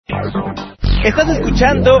Estás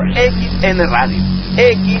escuchando XN Radio.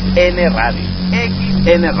 XN Radio.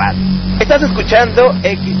 XN Radio. Estás escuchando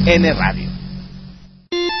XN Radio.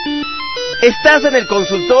 Estás en el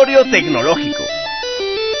Consultorio Tecnológico.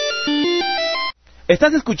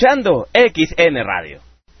 Estás escuchando XN Radio.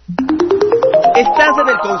 Estás en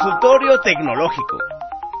el Consultorio Tecnológico.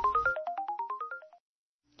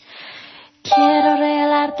 Quiero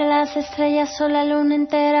regalarte las estrellas o la luna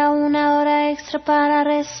entera, una hora extra para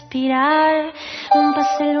respirar. Un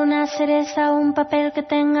pastel, una cereza, un papel que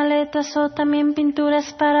tenga letras o también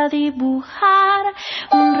pinturas para dibujar.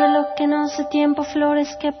 Un reloj que no sé tiempo,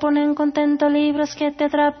 flores que ponen contento, libros que te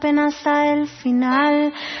atrapen hasta el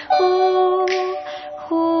final.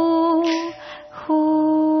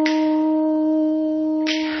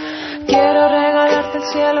 Quiero regalarte el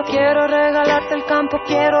cielo, quiero regalarte el campo,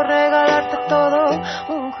 quiero regalarte todo,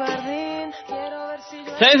 un jardín, quiero ver si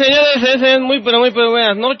yo... Señores, muy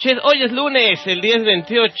buenas noches. Hoy es lunes, el día es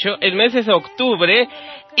 28, el mes es octubre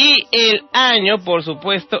y el año, por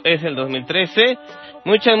supuesto, es el 2013.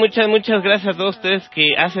 Muchas gracias a todos ustedes que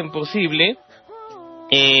hacen posible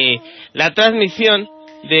la transmisión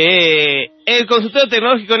de el Consultorio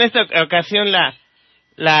Tecnológico. En esta ocasión la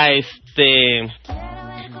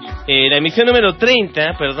emisión número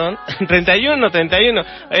 30, perdón, 31,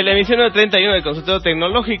 la emisión número 31 del Consultorio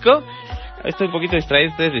Tecnológico. Estoy un poquito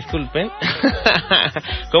distraído, ustedes disculpen.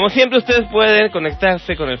 Como siempre, ustedes pueden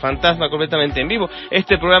conectarse con el fantasma completamente en vivo.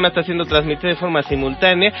 Este programa está siendo transmitido de forma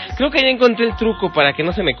simultánea. Creo que ya encontré el truco para que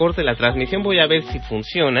no se me corte la transmisión. Voy a ver si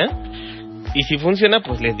funciona. Y si funciona,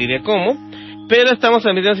 pues les diré cómo. Pero estamos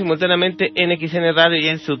transmitiendo simultáneamente en XN Radio y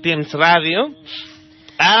en su Teams Radio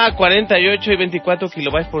a 48 y 24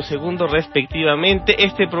 kilobytes por segundo respectivamente.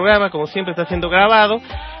 Este programa, como siempre, está siendo grabado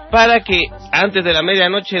para que antes de la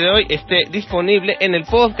medianoche de hoy esté disponible en el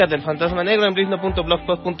podcast del Fantasma Negro en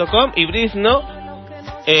brisno.blogspot.com y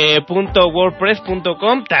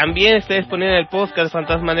brisno.wordpress.com. También está disponible el podcast del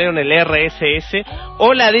Fantasma Negro en el RSS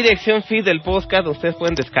o la dirección feed del podcast, donde ustedes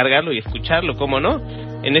pueden descargarlo y escucharlo, ¿cómo no?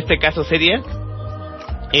 En este caso sería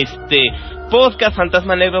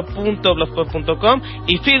podcastfantasmanegro.blogspot.com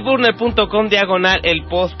y feedburner.com / el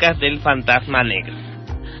podcast del Fantasma Negro.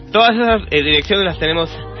 Todas esas direcciones las tenemos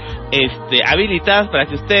habilitadas para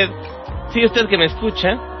que usted que me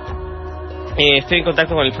escucha, esté en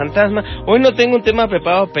contacto con el fantasma. Hoy no tengo un tema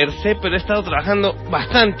preparado per se, pero he estado trabajando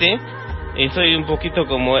bastante. Estoy un poquito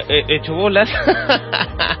como hecho bolas.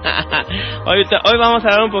 Hoy vamos a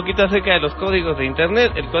hablar un poquito acerca de los códigos de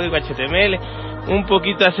internet, el código HTML, un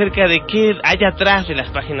poquito acerca de qué hay atrás de las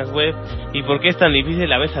páginas web y por qué es tan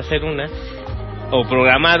difícil a veces hacer una o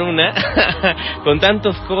programar una con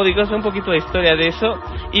tantos códigos, un poquito de historia de eso,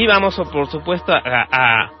 y vamos por supuesto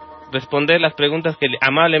a responder las preguntas que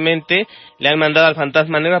amablemente le han mandado al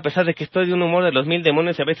Fantasma Negro, a pesar de que estoy de un humor de los 1000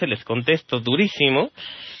 demonios y a veces les contesto durísimo.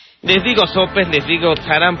 Les digo sopes, les digo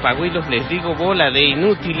zarampagüilos, les digo bola de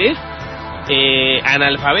inútiles,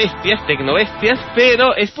 analfabestias, tecnobestias,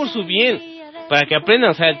 pero es por su bien, para que aprendan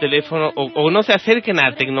a usar el teléfono o no se acerquen a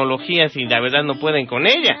la tecnología si la verdad no pueden con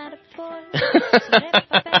ella.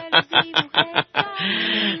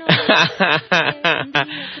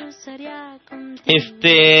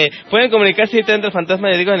 Pueden comunicarse directamente al Fantasma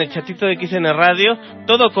Negro en el chatito de XN Radio,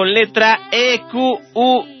 todo con letra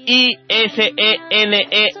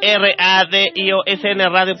EQUISENERADIO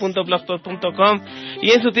radio.blogspot.com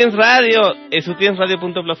y en su Teams Radio,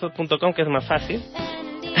 radio.blogspot.com, que es más fácil.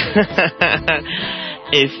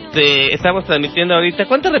 Estamos transmitiendo ahorita.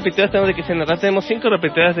 ¿Cuántas repetidoras tenemos de XN Radio? Tenemos 5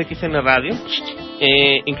 repetidoras de XN Radio,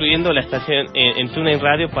 incluyendo la estación en TuneIn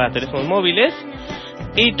Radio para teléfonos móviles.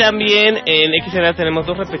 Y también en XN Radio tenemos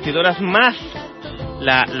 2 repetidoras más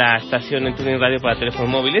la estación en TuneIn Radio para teléfonos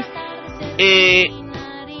móviles.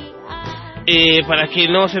 Para que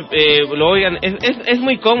no se lo oigan, es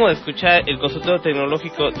muy cómodo escuchar el Consultorio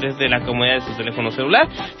Tecnológico desde la comodidad de su teléfono celular.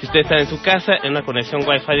 Si ustedes están en su casa en una conexión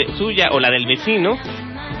Wi-Fi suya o la del vecino,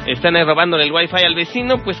 están ahí robándole el Wi-Fi al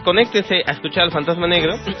vecino, pues conéctense a escuchar al Fantasma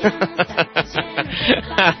Negro.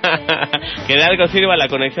 Que de algo sirva la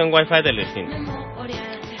conexión Wi-Fi del vecino.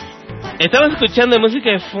 Estamos escuchando música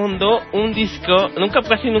de fondo, un disco.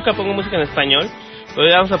 Casi nunca pongo música en español. Hoy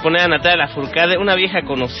vamos a poner a Natalia Lafourcade, una vieja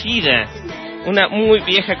conocida, una muy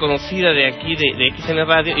vieja conocida de aquí, de XN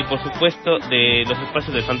Radio, y por supuesto de los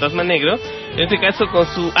espacios del Fantasma Negro. En este caso con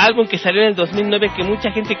su álbum que salió en el 2009, que mucha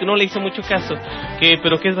gente que no le hizo mucho caso,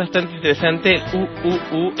 pero que es bastante interesante,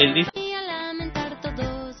 el disco.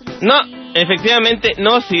 No, efectivamente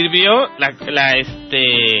no sirvió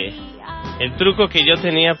el truco que yo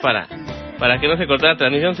tenía para para que no se cortara la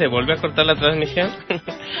transmisión. Se volvió a cortar la transmisión.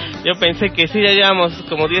 Yo pensé que sí, ya llevamos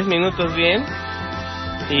como 10 minutos bien.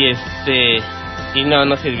 Y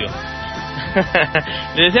no sirvió.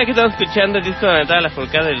 Les decía que estamos escuchando el disco de la Natalia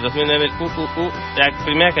Lafourcade del 2009, el la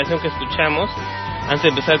primera canción que escuchamos antes de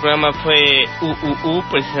empezar el programa fue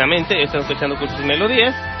precisamente. Estamos escuchando Cursos y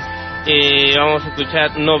Melodías. Vamos a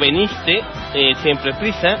escuchar No Veniste, Siempre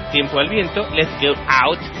Prisa, Tiempo al Viento, Let's Go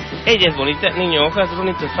Out, Ella es Bonita, Niño Hojas,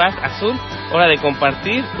 Running Too Fast, Azul, Hora de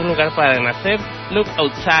Compartir, Un Lugar para Nacer, Look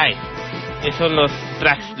Outside. Esos son los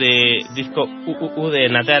tracks de disco de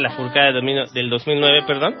Natalia Lafourcade del 2009,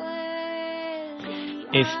 perdón.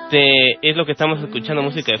 Es lo que estamos escuchando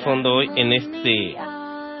música de fondo hoy en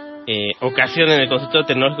ocasión en el Consultorio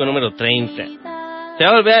Tecnológico número 30. Se va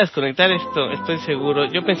a volver a desconectar esto, estoy seguro.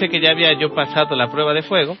 Yo pensé que ya había yo pasado la prueba de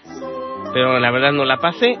fuego, pero la verdad no la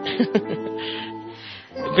pasé.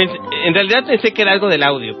 En realidad pensé que era algo del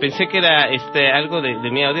audio, pensé que era algo de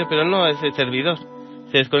mi audio, pero no, es el servidor.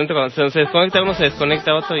 Se desconecta cuando se desconecta uno, se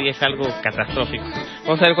desconecta otro y es algo catastrófico.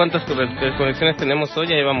 Vamos a ver cuántas desconexiones tenemos hoy.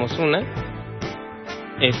 Ya llevamos una.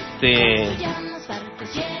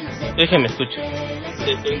 Déjenme escucho.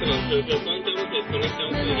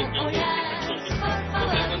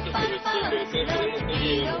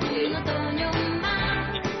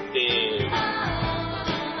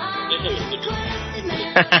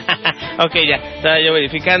 Ok, ya, estaba yo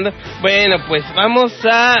verificando. Bueno, pues vamos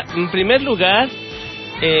a, en primer lugar,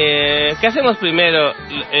 ¿qué hacemos primero?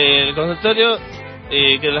 El consultorio,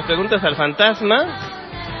 que las preguntas al fantasma,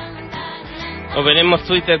 o veremos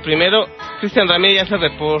Twitter primero. Cristian Ramírez ya se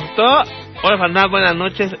reportó. Hola fantasma, buenas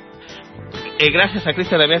noches. Gracias a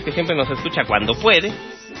Cristian Ramírez, que siempre nos escucha cuando puede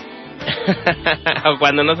o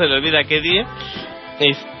cuando no se le olvida qué día.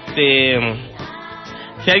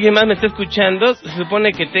 Si alguien más me está escuchando, se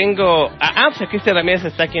supone que tengo... pues Cristian Ramírez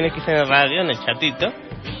está aquí en XN Radio, en el chatito.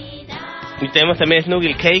 Y tenemos también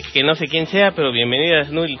Snuggle Cake, que no sé quién sea, pero bienvenida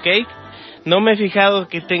Snuggle Cake. No me he fijado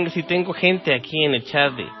si tengo gente aquí en el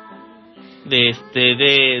chat de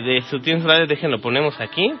su tiempo radio. Déjenlo, ponemos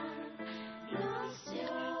aquí.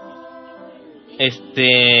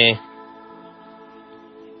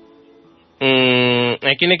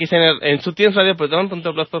 Aquí en XN, en su tiempo radio,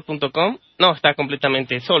 perdón.blogspot.com. No, está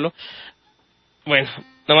completamente solo. Bueno,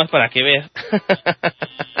 nomás para que veas.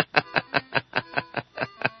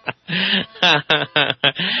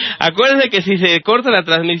 Acuérdense que si se corta la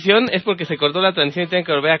transmisión es porque se cortó la transmisión y tienen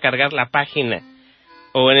que volver a cargar la página,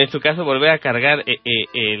 o en su caso volver a cargar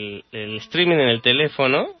el streaming en el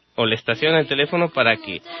teléfono o la estación en el teléfono para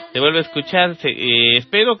que se vuelva a escuchar.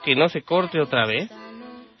 Espero que no se corte otra vez,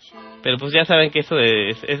 pero pues ya saben que eso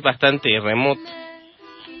es bastante remoto.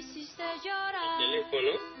 El teléfono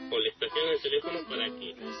o la estación en el teléfono para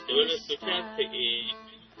que se vuelva a escuchar.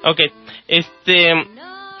 Ok,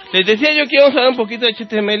 les decía yo que íbamos a hablar un poquito de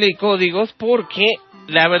HTML y códigos, porque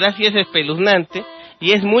la verdad sí es espeluznante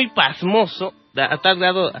y es muy pasmoso, a tal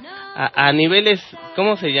grado, a niveles,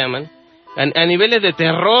 ¿cómo se llaman? A niveles de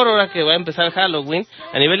terror, ahora que va a empezar Halloween,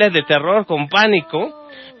 a niveles de terror con pánico,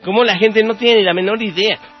 como la gente no tiene ni la menor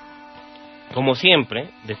idea, como siempre,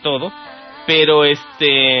 de todo, pero me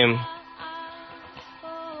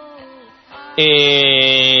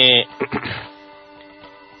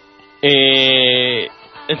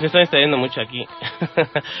estoy distrayendo mucho aquí.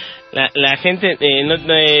 la gente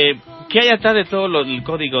que hay atrás de todo el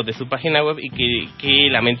código de su página web, y que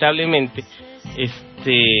lamentablemente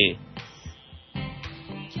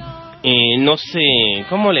no sé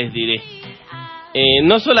cómo les diré,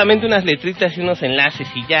 no solamente unas letritas y unos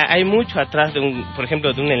enlaces y ya, hay mucho atrás por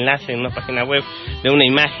ejemplo, de un enlace en una página web, de una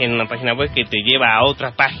imagen en una página web que te lleva a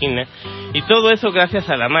otra página, y todo eso gracias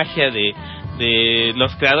a la magia de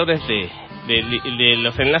los creadores de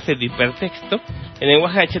los enlaces de hipertexto en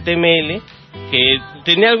lenguaje HTML, que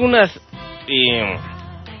tenía algunas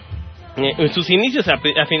en sus inicios a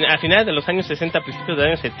finales de los años 60, principios de los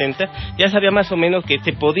años 70, ya sabía más o menos que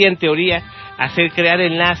se podía en teoría crear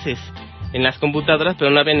enlaces en las computadoras,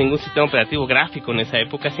 pero no había ningún sistema operativo gráfico en esa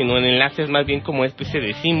época, sino en enlaces más bien como especie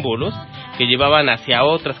de símbolos que llevaban hacia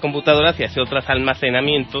otras computadoras y hacia otros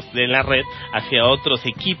almacenamientos de la red, hacia otros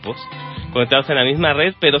equipos conectados en la misma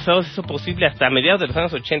red. Pero solo se hizo posible hasta mediados de los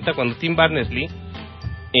años 80, cuando Tim Berners-Lee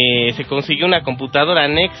se consiguió una computadora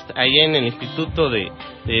Next ahí en el instituto el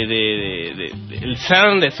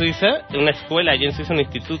CERN de Suiza, una escuela allí en Suiza, un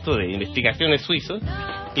instituto de investigaciones suizos,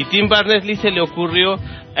 y Tim Berners-Lee se le ocurrió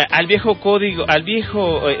al viejo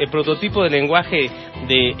prototipo de lenguaje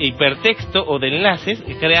de hipertexto o de enlaces,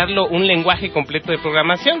 crearlo un lenguaje completo de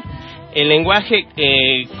programación. El lenguaje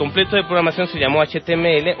completo de programación se llamó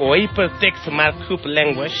HTML, o Hypertext Markup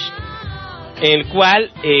Language, el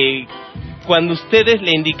cual cuando ustedes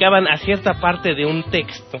le indicaban a cierta parte de un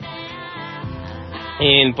texto,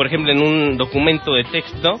 por ejemplo en un documento de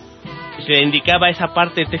texto, se le indicaba esa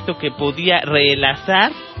parte de texto que podía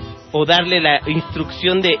reenlazar o darle la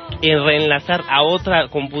instrucción de reenlazar a otra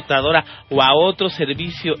computadora o a otro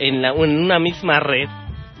servicio en una misma red.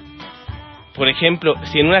 Por ejemplo,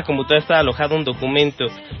 si en una computadora estaba alojado un documento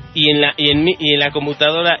y en la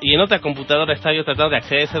computadora y en otra computadora estaba yo tratando de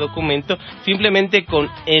acceder a ese documento, simplemente con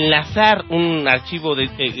enlazar un archivo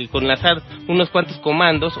con enlazar unos cuantos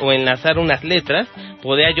comandos o enlazar unas letras,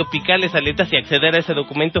 podía yo picarle esas letras y acceder a ese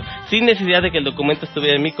documento sin necesidad de que el documento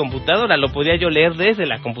estuviera en mi computadora. Lo podía yo leer desde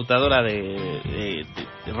la computadora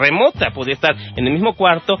remota, podía estar en el mismo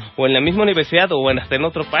cuarto o en la misma universidad o hasta en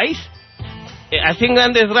otro país. Así en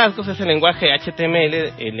grandes rasgos es el lenguaje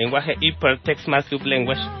HTML, el lenguaje Hypertext Markup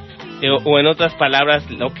Language, o en otras palabras,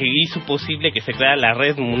 lo que hizo posible que se creara la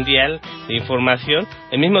red mundial de información.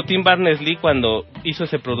 El mismo Tim Berners-Lee, cuando hizo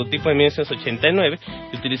ese prototipo en 1989,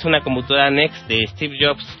 utilizó una computadora NeXT de Steve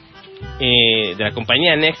Jobs, de la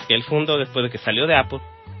compañía NeXT, que él fundó después de que salió de Apple,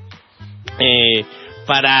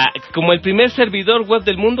 como el primer servidor web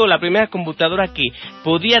del mundo, la primera computadora que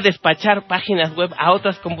podía despachar páginas web a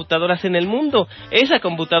otras computadoras en el mundo. Esa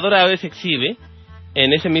computadora a veces exhibe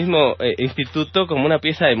en ese mismo instituto como una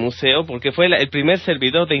pieza de museo, porque fue el primer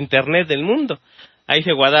servidor de internet del mundo. Ahí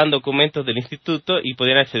se guardaban documentos del instituto y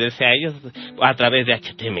podían accederse a ellos a través de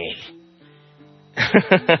HTML.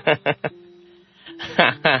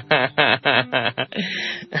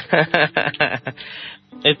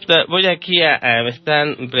 Voy aquí me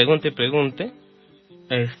están pregunte.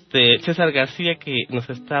 César García, que nos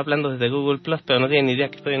está hablando desde Google Plus, pero no tiene ni idea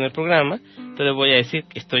que estoy en el programa. Entonces voy a decir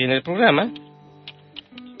que estoy en el programa.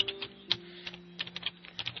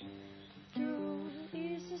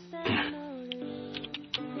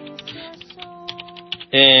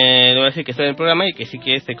 Le voy a decir que estoy en el programa y que si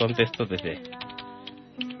quieres te contesto desde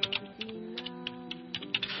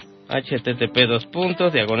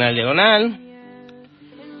http://.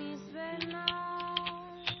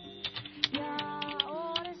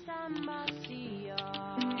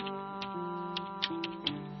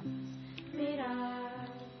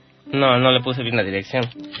 No le puse bien la dirección.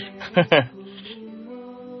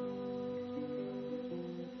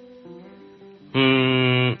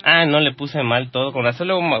 No le puse mal todo. Con razón,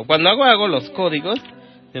 cuando hago los códigos,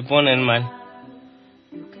 se ponen mal.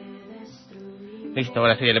 Listo,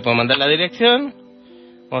 ahora sí ya le puedo mandar la dirección.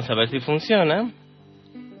 Vamos a ver si funciona.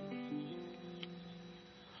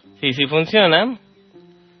 Sí funciona.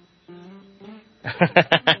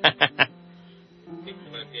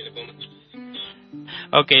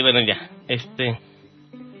 Ok, bueno, ya.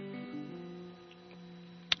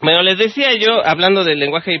 Bueno, les decía yo, hablando del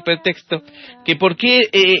lenguaje de hipertexto, que porque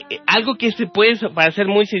algo que se puede parecer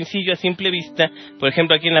muy sencillo a simple vista, por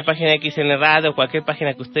ejemplo aquí en la página XN Radio o cualquier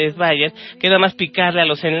página que ustedes vayan, que nada más picarle a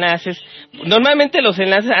los enlaces. Normalmente los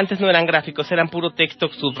enlaces antes no eran gráficos, eran puro texto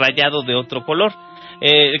subrayado de otro color.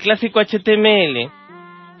 El clásico HTML,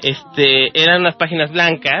 eran unas páginas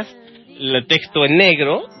blancas, el texto en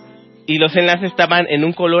negro, y los enlaces estaban en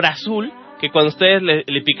un color azul, que cuando ustedes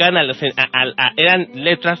le picaban eran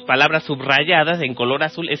letras, palabras subrayadas en color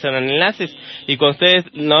azul, esos eran enlaces, y cuando ustedes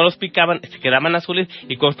no los picaban, se quedaban azules,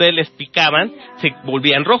 y cuando ustedes les picaban, se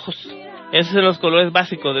volvían rojos. Esos son los colores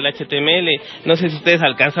básicos del HTML. No sé si ustedes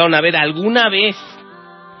alcanzaron a ver alguna vez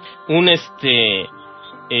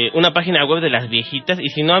una página web de las viejitas, y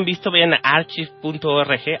si no han visto, vayan a archive.org,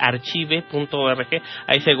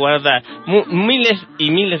 ahí se guarda miles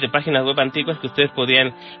y miles de páginas web antiguas que ustedes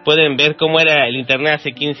pueden ver cómo era el internet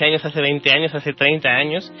hace 15 años, hace 20 años, hace 30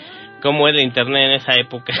 años, cómo era el internet en esa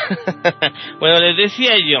época. Bueno, les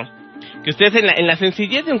decía yo que ustedes en la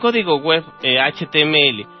sencillez de un código web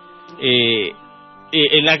HTML,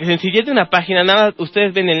 en la sencillez de una página, nada más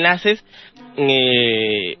ustedes ven enlaces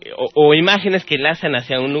o imágenes que enlazan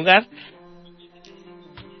hacia un lugar,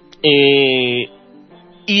 y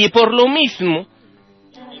por lo mismo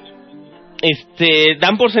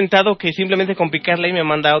dan por sentado que simplemente con picarle ahí me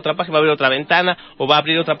manda a otra página, va a abrir otra ventana o va a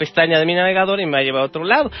abrir otra pestaña de mi navegador y me va a llevar a otro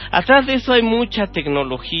lado. Atrás de eso hay mucha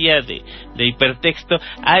tecnología de hipertexto,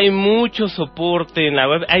 hay mucho soporte en la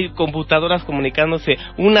web, hay computadoras comunicándose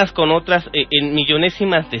unas con otras en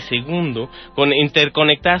millonésimas de segundo,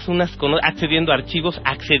 interconectadas unas con otras, accediendo a archivos,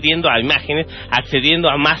 accediendo a imágenes, accediendo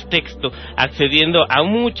a más texto, accediendo a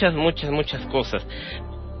muchas cosas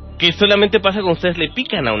que solamente pasa cuando ustedes le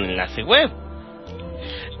pican a un enlace web.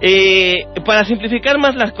 Para simplificar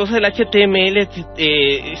más las cosas, el HTML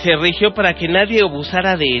se rigió para que nadie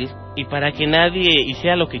abusara de él, y para que nadie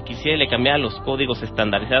hiciera lo que quisiera y le cambiara los códigos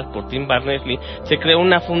estandarizados por Tim Berners-Lee, se creó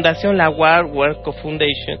una fundación, la World Wide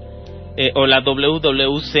Foundation, o la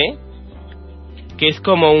WWC, que es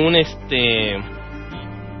como un es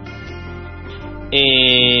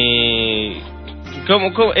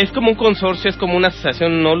como un consorcio, es como una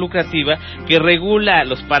asociación no lucrativa que regula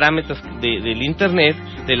los parámetros del internet,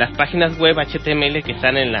 de las páginas web HTML que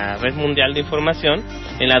están en la red mundial de información,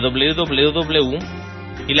 en la WWW.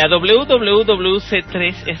 Y la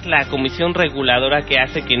WWC3 es la comisión reguladora que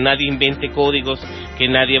hace que nadie invente códigos que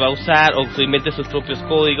nadie va a usar, o que invente sus propios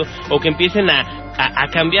códigos, o que empiecen a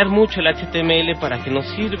cambiar mucho el HTML para que nos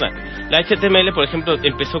sirva. La HTML, por ejemplo,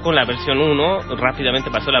 empezó con la versión 1, rápidamente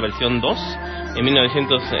pasó a la versión 2 en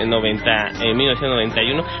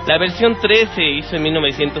 1991. La versión 3 se hizo en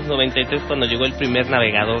 1993 cuando llegó el primer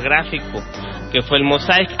navegador gráfico, que fue el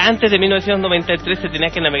Mosaic. Antes de 1993 se tenía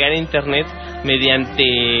que navegar en internet mediante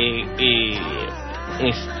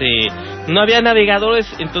no había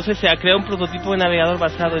navegadores, entonces se creó un prototipo de navegador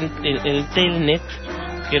basado en el Telnet,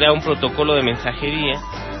 que era un protocolo de mensajería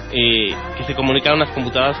que se comunicaban las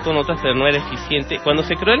computadoras con otras, pero no era eficiente. Cuando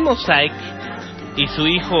se creó el Mosaic y su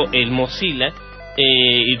hijo el Mozilla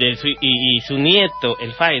y su nieto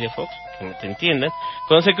el Firefox, que no te entiendan,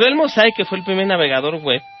 cuando se creó el Mosaic, que fue el primer navegador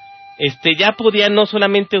web, ya podía no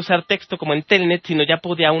solamente usar texto como en Telnet, sino ya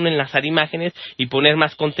podía uno enlazar imágenes y poner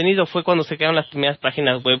más contenido. Fue cuando se crearon las primeras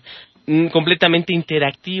páginas web completamente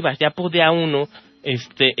interactivas. Ya podía uno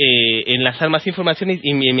enlazar más información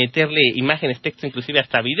y meterle imágenes, texto, inclusive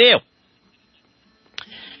hasta video.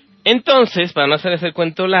 Entonces, para no hacerles el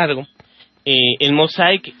cuento largo, el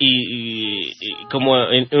Mosaic como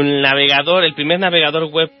un navegador, el primer navegador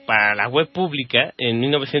web para la web pública en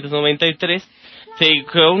 1993, se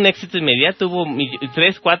creó un éxito inmediato. Hubo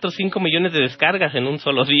 3, 4, 5 millones de descargas en un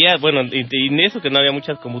solo día. Bueno, y en eso que no había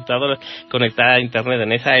muchas computadoras conectadas a internet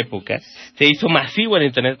en esa época, se hizo masivo el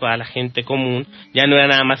internet para la gente común. Ya no era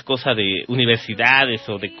nada más cosa de universidades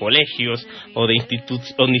o de colegios o de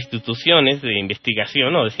instituciones de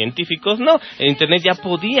investigación o de científicos. No, el internet ya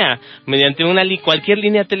podía, mediante cualquier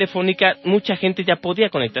línea telefónica, mucha gente ya podía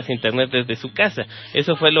conectarse a internet desde su casa.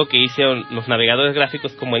 Eso fue lo que hicieron los navegadores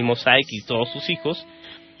gráficos como el Mosaic y todos sus hijos.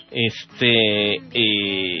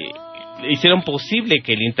 Hicieron posible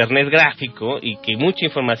que el internet gráfico y que mucha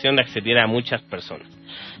información accediera a muchas personas.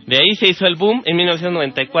 De ahí se hizo el boom. En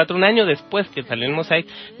 1994, un año después que salió el Mosaic,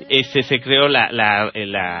 se creó la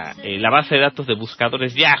base de datos de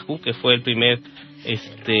buscadores Yahoo, que fue el primer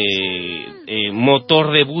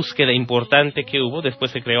motor de búsqueda importante que hubo. Después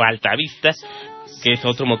se creó Altavista, que es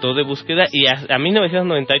otro motor de búsqueda, y a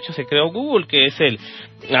 1998 se creó Google, que es el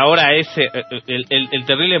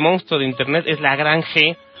terrible monstruo de internet, es la gran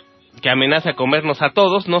G que amenaza comernos a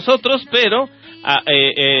todos nosotros, pero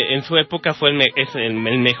en su época fue el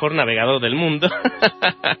mejor navegador del mundo.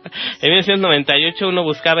 En 1998 uno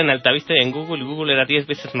buscaba en Altavista y en Google era 10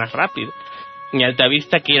 veces más rápido. Y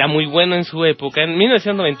Altavista, que era muy bueno en su época, en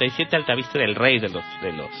 1997 Altavista era el rey de los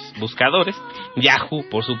buscadores. Yahoo,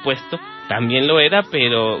 por supuesto, también lo era,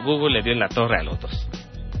 pero Google le dio en la torre a los dos.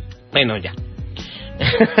 Bueno, ya.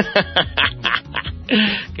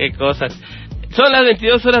 Qué cosas. Son las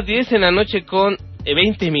 22:10 en la noche con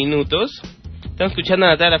 20 minutos. Estamos escuchando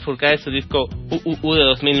a Natalia Lafourcade de su disco UUU de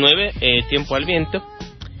 2009, Tiempo al Viento.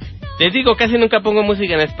 Les digo, casi nunca pongo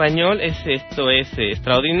música en español, esto es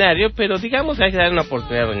extraordinario, pero digamos hay que darle una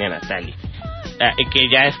oportunidad a doña Natalia, que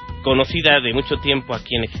ya es conocida de mucho tiempo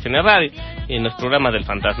aquí en XN Radio, en los programas del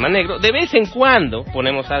Fantasma Negro. De vez en cuando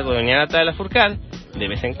ponemos algo de doña Natalia Lafourcade, de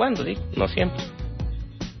vez en cuando, digo, no siempre.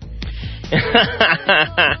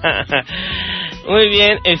 Muy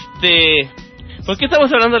bien, ¿por qué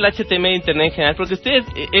estamos hablando del HTML de Internet en general? Porque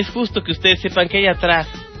es justo que ustedes sepan qué hay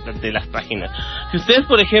atrás de las páginas. Si ustedes,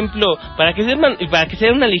 por ejemplo, para que se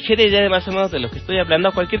den una ligera idea de más o menos de lo que estoy hablando,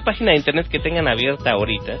 a cualquier página de internet que tengan abierta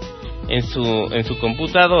ahorita en su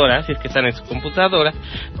computadora, si es que están en su computadora,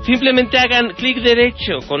 simplemente hagan clic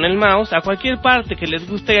derecho con el mouse a cualquier parte que les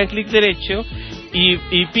guste, hagan clic derecho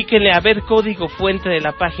y píquenle a ver código fuente de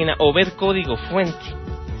la página o ver código fuente.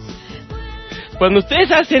 Cuando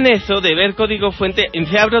ustedes hacen eso de ver código fuente,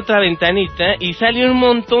 se abre otra ventanita y sale un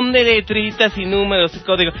montón de letritas y números y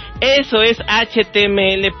código. Eso es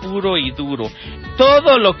HTML puro y duro.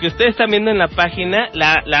 Todo lo que ustedes están viendo en la página,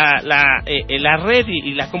 la red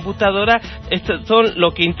y la computadora, son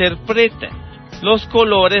lo que interpreta. Los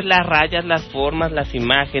colores, las rayas, las formas, las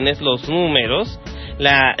imágenes, los números,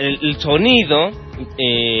 el sonido,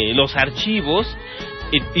 los archivos.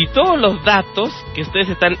 y todos los datos que ustedes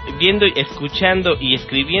están viendo, escuchando y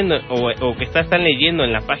escribiendo o que están leyendo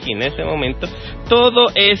en la página en este momento, todo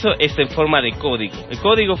eso es en forma de código. El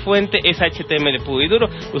código fuente es HTML puro y duro.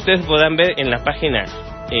 Ustedes podrán ver en la página,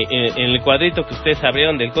 en el cuadrito que ustedes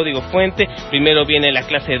abrieron del código fuente, primero viene la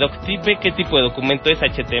clase de doctype, qué tipo de documento es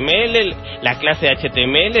HTML, la clase de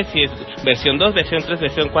HTML, si es versión 2, versión 3,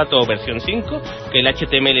 versión 4 o versión 5, que el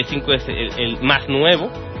HTML5 es el más nuevo,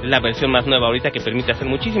 la versión más nueva ahorita que permite hacer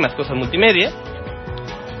muchísimas cosas multimedia.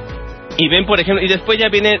 Y ven, por ejemplo, y después ya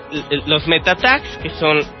vienen los meta tags, que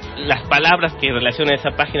son las palabras que relacionan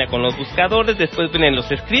esa página con los buscadores. Después vienen los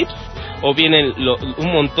scripts, o vienen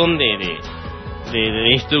un montón de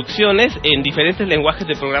instrucciones en diferentes lenguajes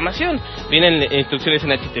de programación. Vienen instrucciones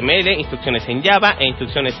en HTML, instrucciones en Java,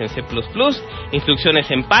 instrucciones en C++,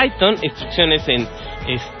 instrucciones en Python, instrucciones en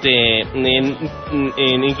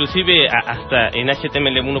inclusive hasta en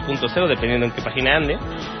HTML 1.0, dependiendo en qué página ande.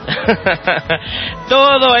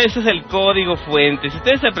 Todo eso es el código fuente. Si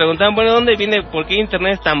ustedes se preguntan, bueno, ¿dónde viene? ¿Por qué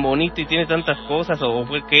Internet es tan bonito y tiene tantas cosas? ¿O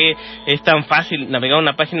por qué es tan fácil navegar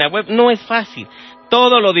una página web? No es fácil.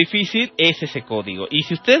 Todo lo difícil es ese código. Y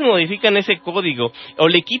si ustedes modifican ese código o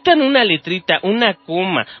le quitan una letrita, una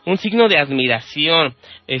coma, un signo de admiración,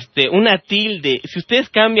 una tilde, si ustedes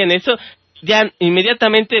cambian eso, ya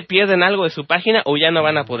inmediatamente pierden algo de su página o ya no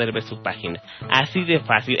van a poder ver su página. Así de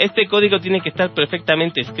fácil. Este código tiene que estar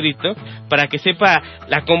perfectamente escrito para que sepa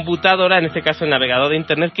la computadora, en este caso el navegador de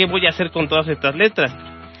Internet, qué voy a hacer con todas estas letras.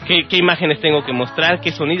 ¿Qué imágenes tengo que mostrar?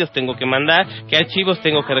 ¿Qué sonidos tengo que mandar? ¿Qué archivos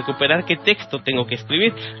tengo que recuperar? ¿Qué texto tengo que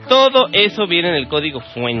escribir? Todo eso viene en el código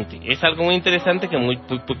fuente. Es algo muy interesante que muy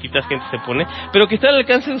poquita gente se pone, pero que está al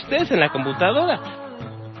alcance de ustedes en la computadora.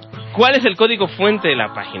 ¿Cuál es el código fuente de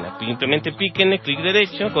la página? Simplemente píquenle, clic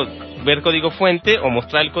derecho, ver código fuente o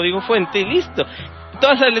mostrar el código fuente y listo.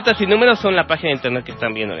 Todas las letras y números son la página de Internet que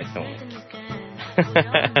están viendo en este momento.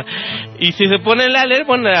 Y si se ponen a leer,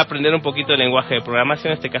 bueno, a aprender un poquito de lenguaje de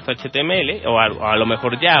programación, en este caso HTML o a lo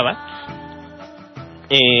mejor Java,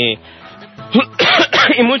 y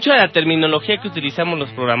mucha de la terminología que utilizamos los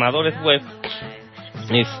programadores web,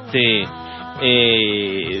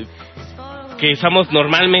 que usamos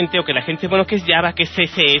normalmente, o que la gente, bueno, que es Java, que es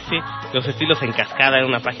CSS, los estilos en cascada en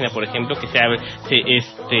una página, por ejemplo, que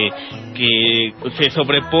se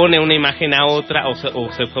sobrepone una imagen a otra, o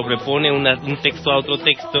se sobrepone un texto a otro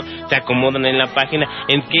texto, se acomodan en la página,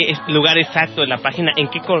 en qué lugar exacto de la página, en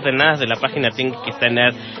qué coordenadas de la página tiene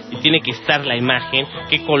que estar la imagen,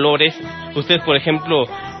 qué colores. Ustedes, por ejemplo,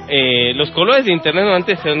 los colores de Internet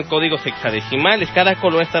normalmente son códigos hexadecimales, cada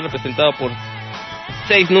color está representado por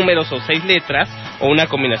 6 números o 6 letras, o una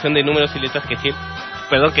combinación de números y letras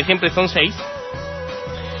que siempre son 6.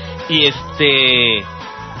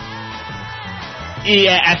 Y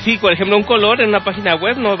así, por ejemplo, un color en una página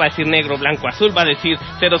web no va a decir negro, blanco, azul, va a decir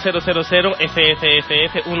 0000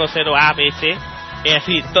 FFFF 10ABC.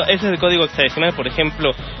 Así, ese es el código hexadecimal. Por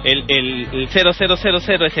ejemplo, el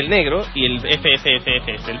 0000 es el negro y el FFFF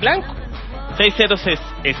es el blanco. 6 ceros es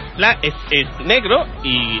negro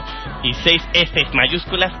y 6 F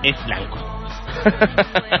mayúsculas es blanco.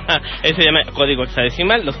 Ese se llama código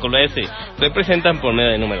hexadecimal. Los colores se representan por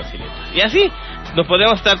medio de números y letras. Y así nos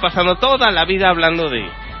podemos estar pasando toda la vida hablando de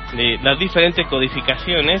las diferentes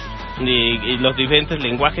codificaciones y los diferentes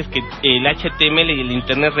lenguajes que el HTML y el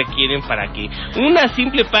Internet requieren para que una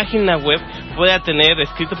simple página web pueda tener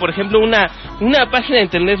escrito, por ejemplo, una página de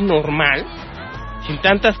Internet normal, sin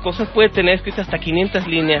tantas cosas, puede tener escritas hasta 500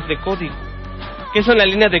 líneas de código. ¿Qué son las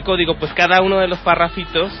líneas de código? Pues cada uno de los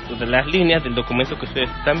párrafitos de las líneas del documento que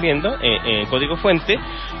ustedes están viendo en código fuente.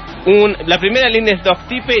 La primera línea es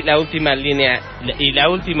doctype y la última línea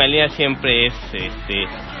siempre es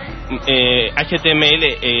HTML,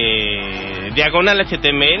 diagonal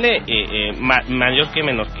HTML, mayor que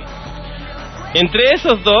menor que. Entre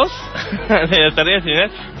esos dos de la tarea final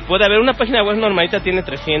puede haber una página web normalita, tiene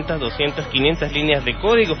 300, 200, 500 líneas de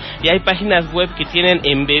código, y hay páginas web que tienen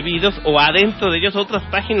embebidos o adentro de ellos otras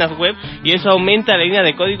páginas web, y eso aumenta la línea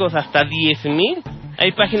de códigos hasta 10,000.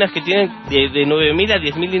 Hay páginas que tienen de 9,000 a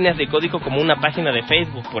 10,000 líneas de código, como una página de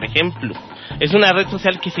Facebook, por ejemplo. Es una red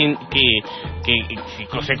social que se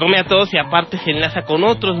come a todos y aparte se enlaza con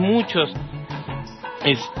otros muchos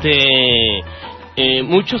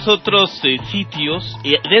muchos otros sitios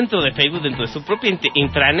dentro de Facebook, dentro de su propia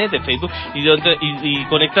intranet de Facebook, y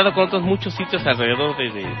conectado con otros muchos sitios alrededor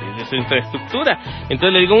de su infraestructura.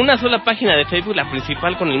 Entonces le digo, una sola página de Facebook, la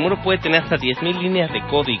principal con el muro, puede tener hasta 10,000 líneas de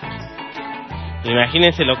código.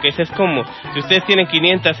 Imagínense lo que es como si ustedes tienen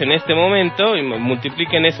 500 en este momento y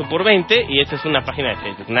multipliquen eso por 20 y esa es una página de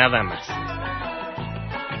Facebook, nada más.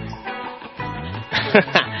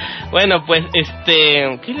 Bueno, pues,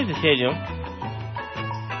 ¿qué les decía yo?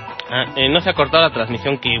 No se ha cortado la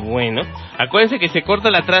transmisión, qué bueno. Acuérdense que se corta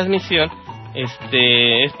la transmisión, es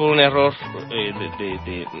por un error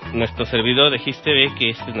de nuestro servidor de GISTV, que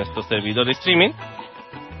es nuestro servidor de streaming.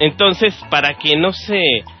 Entonces, para que no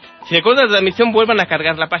si se corta la transmisión, vuelvan a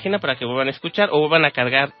cargar la página para que vuelvan a escuchar, o vuelvan a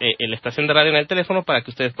cargar la estación de radio en el teléfono para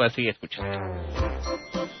que ustedes puedan seguir escuchando.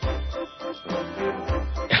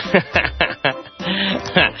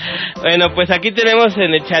 Bueno, pues aquí tenemos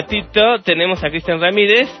en el chatito, tenemos a Cristian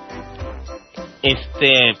Ramírez.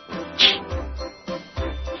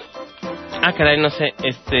 Caray, no sé,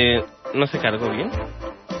 no se cargó bien.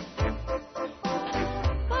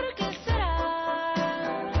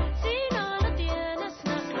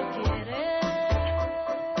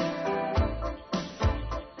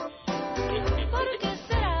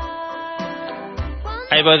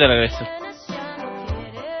 Ahí voy de regreso.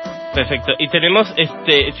 Perfecto. Y tenemos,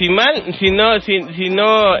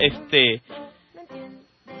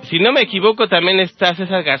 si no me equivoco, también está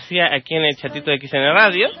César García aquí en el chatito de XN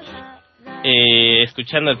Radio,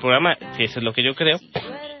 escuchando el programa, si eso es lo que yo creo.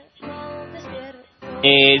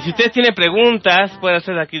 Si ustedes tienen preguntas, pueden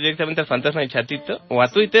hacer aquí directamente al fantasma del chatito, o a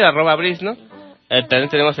Twitter, @Brisno. También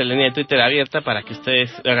tenemos la línea de Twitter abierta para que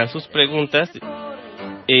ustedes hagan sus preguntas.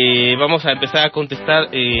 Vamos a empezar a contestar,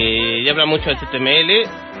 ya habla mucho del HTML,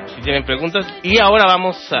 si tienen preguntas, y ahora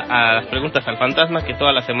vamos a las preguntas al fantasma, que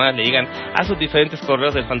todas las semanas le llegan a sus diferentes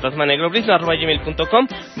correos del fantasma negro, brisno@gmail.com,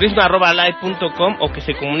 brisno@live.com, o que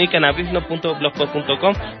se comunican a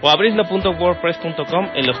brisno.blogspot.com o a brisno.wordpress.com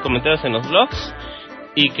en los comentarios en los blogs,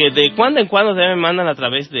 y que de cuando en cuando me mandan a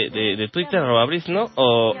través de Twitter @brisno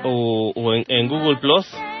o en Google Plus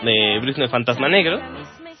de Brisno el fantasma negro.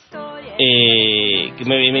 Que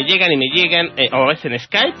me llegan, o a veces en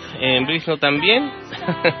Skype, en Brisno también.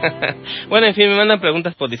 Bueno, en fin, me mandan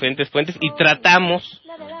preguntas por diferentes fuentes y tratamos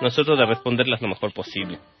nosotros de responderlas lo mejor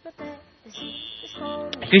posible.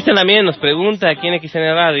 Cristian también nos pregunta aquí en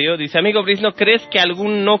XN Radio, dice: amigo Brisno, ¿crees que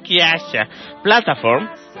algún Nokia Asha Platform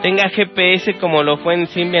tenga GPS como lo fue en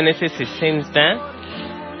Symbian S60?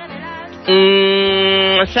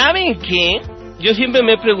 ¿Saben qué? Yo siempre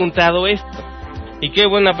me he preguntado esto. Y qué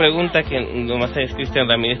buena pregunta que nomás es Cristian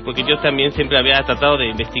Ramírez, porque yo también siempre había tratado de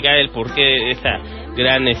investigar el porqué de esa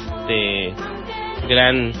gran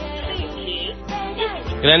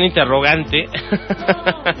interrogante.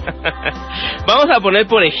 Vamos a poner,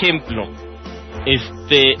 por ejemplo, el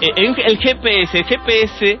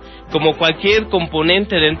GPS, como cualquier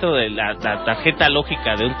componente dentro de la tarjeta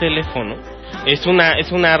lógica de un teléfono, es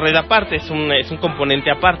una red aparte, es un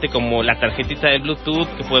componente aparte, como la tarjetita de Bluetooth,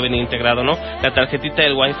 que puede venir integrado o no, la tarjetita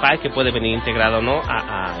del WiFi, que puede venir integrado o no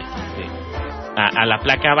a la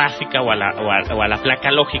placa básica o a la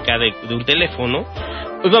placa lógica de un teléfono.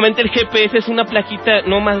 Obviamente el GPS es una plaquita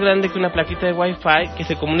no más grande que una plaquita de Wi-Fi que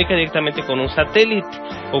se comunica directamente con un satélite,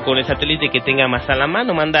 o con el satélite que tenga más a la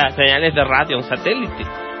mano, manda señales de radio a un satélite.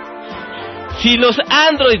 Si los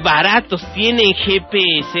Android baratos tienen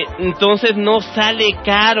GPS, entonces no sale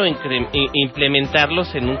caro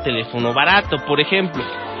implementarlos en un teléfono barato. Por ejemplo,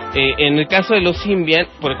 en el caso de los Symbian,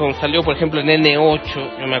 como salió por ejemplo en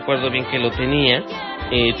N8, yo me acuerdo bien que lo tenía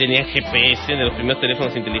GPS de los primeros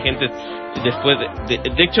teléfonos inteligentes. Después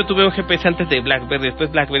de hecho tuve un GPS antes de BlackBerry,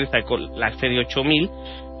 después BlackBerry sacó la serie 8000,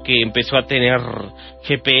 que empezó a tener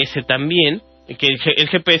GPS también, que el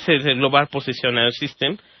GPS es el Global Positioning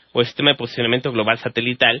System, o el sistema de posicionamiento global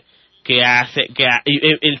satelital, que hace que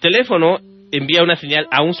el teléfono envía una señal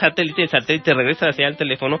a un satélite, el satélite regresa la señal al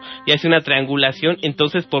teléfono y hace una triangulación.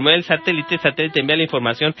 Entonces, por medio del satélite, el satélite envía la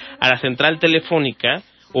información a la central telefónica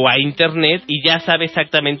o a internet, y ya sabe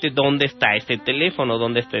exactamente dónde está ese teléfono,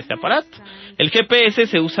 dónde está ese aparato. El GPS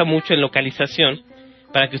se usa mucho en localización,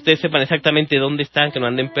 para que ustedes sepan exactamente dónde están, que no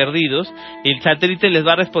anden perdidos. El satélite les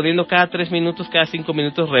va respondiendo cada 3 minutos, cada 5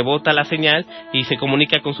 minutos rebota la señal y se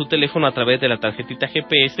comunica con su teléfono a través de la tarjetita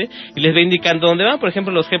GPS y les va indicando dónde van. Por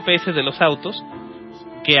ejemplo, los GPS de los autos,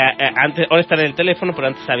 que antes, ahora están en el teléfono, pero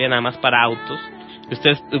antes había nada más para autos.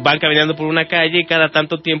 Ustedes van caminando por una calle y cada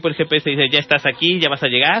tanto tiempo el GPS dice: ya estás aquí, ya vas a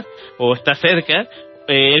llegar, o estás cerca.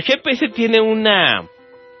 El GPS tiene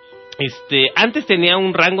antes tenía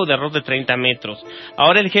un rango de error de 30 metros.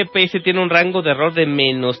 Ahora el GPS tiene un rango de error de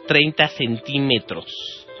menos 30 centímetros.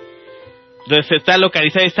 Entonces está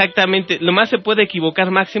localizado exactamente, lo más se puede equivocar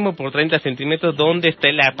máximo por 30 centímetros dónde está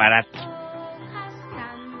el aparato.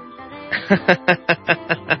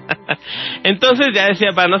 Entonces, ya decía,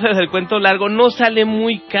 para no hacer el cuento largo, no sale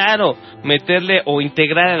muy caro meterle o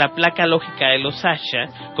integrar a la placa lógica de los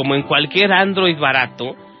Asha, como en cualquier Android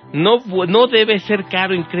barato, no debe ser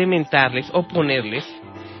caro incrementarles o ponerles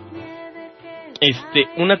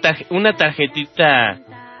una tarjetita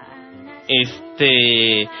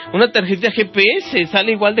GPS.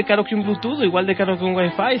 Sale igual de caro que un Bluetooth, igual de caro que un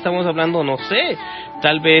Wi-Fi. Estamos hablando, no sé,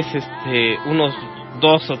 tal vez unos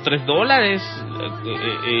 $2 o $3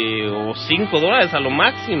 o $5 a lo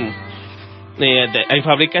máximo. Hay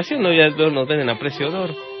fabricación, ¿no? Ya nos venden a precio de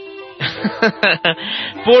oro.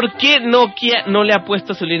 ¿Por qué Nokia no le ha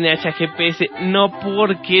puesto su línea H a GPS? No,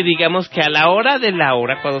 porque digamos que a la hora de la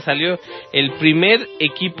hora, cuando salió el primer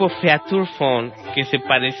equipo Feature Phone, que se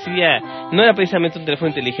parecía, no era precisamente un teléfono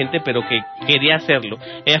inteligente, pero que quería hacerlo,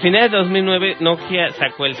 a finales de 2009 Nokia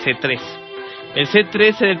sacó el C3. El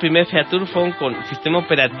C3 era el primer Feature Phone con sistema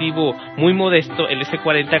operativo muy modesto, el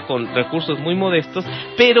S40 con recursos muy modestos,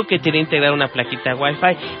 pero que tenía integrada una plaquita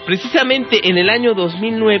Wi-Fi. Precisamente en el año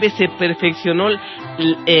 2009 se perfeccionó el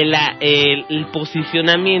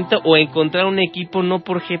posicionamiento o encontrar un equipo no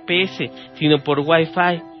por GPS, sino por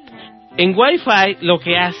Wi-Fi. En Wi-Fi lo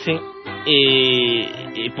que hace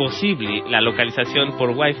posible la localización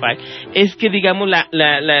por Wi-Fi es que, digamos,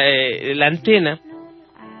 la antena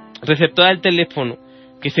receptora del teléfono,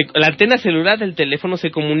 la antena celular del teléfono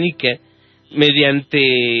se comunica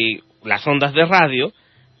mediante las ondas de radio,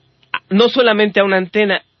 no solamente a una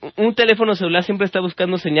antena. Un teléfono celular siempre está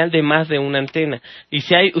buscando señal de más de una antena, y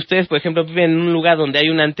si ustedes, por ejemplo, viven en un lugar donde hay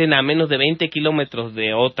una antena a menos de 20 kilómetros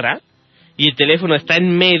de otra, y el teléfono está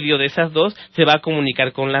en medio de esas dos, se va a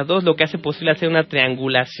comunicar con las dos, lo que hace posible hacer una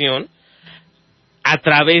triangulación a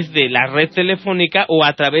través de la red telefónica o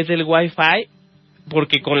a través del Wi-Fi,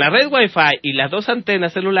 porque con la red Wi-Fi y las dos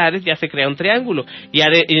antenas celulares ya se crea un triángulo, y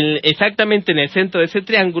exactamente en el centro de ese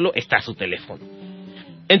triángulo está su teléfono.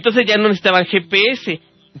 Entonces ya no necesitaban GPS.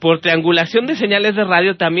 Por triangulación de señales de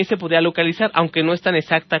radio también se podía localizar, aunque no es tan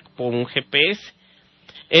exacta por un GPS.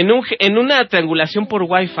 En una triangulación por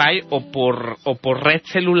Wi-Fi o por red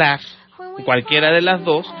celular, cualquiera de las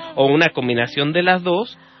dos, o una combinación de las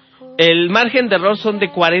dos, el margen de error son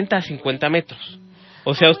de 40 a 50 metros.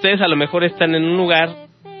 O sea, ustedes a lo mejor están en un lugar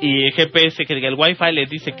y el GPS, que diga el Wi-Fi, les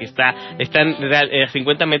dice que están a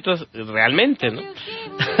 50 metros realmente, ¿no?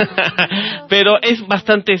 Pero es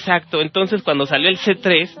bastante exacto. Entonces, cuando salió el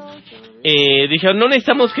C3, dijeron, no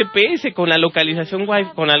necesitamos GPS, con la localización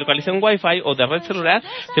Wi-Fi o de red celular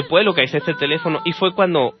se puede localizar este teléfono. Y fue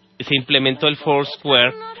cuando se implementó el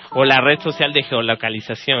Foursquare, o la red social de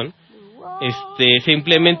geolocalización. Se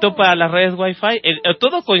implementó para las redes Wi-Fi.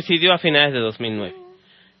 Todo coincidió a finales de 2009.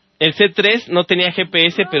 El C3 no tenía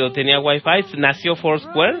GPS, pero tenía Wi-Fi. Nació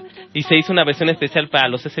Foursquare y se hizo una versión especial para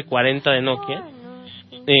los S40 de Nokia.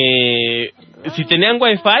 Si tenían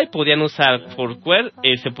Wi-Fi, podían usar Foursquare.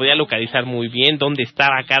 Se podía localizar muy bien dónde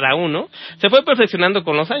estaba cada uno. Se fue perfeccionando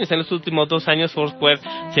con los años. En los últimos 2 años Foursquare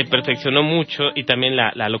se perfeccionó mucho, y también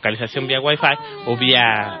la localización vía Wi-Fi o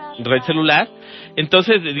vía red celular.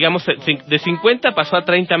 Entonces, digamos, de 50 pasó a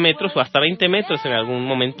 30 metros o hasta 20 metros en algún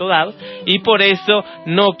momento dado, y por eso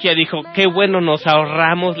Nokia dijo, qué bueno, nos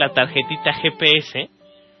ahorramos la tarjetita GPS,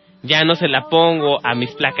 ya no se la pongo a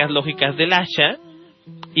mis placas lógicas del Asha,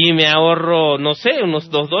 y me ahorro, no sé,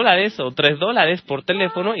 unos $2 o $3 por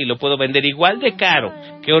teléfono, y lo puedo vender igual de caro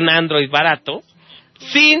que un Android barato,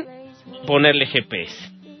 sin ponerle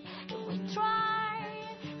GPS.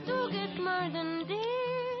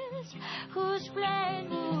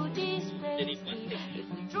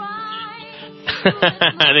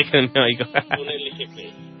 Déjenme oigo.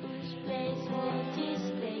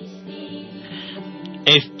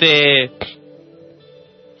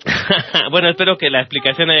 Bueno, espero que la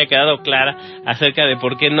explicación haya quedado clara acerca de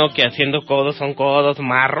por qué Nokia, haciendo codos, son codos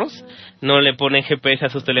marros, no le ponen GPS a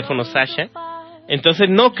sus teléfonos Sasha. Entonces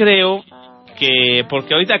no creo que,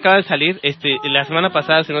 porque ahorita acaba de salir, la semana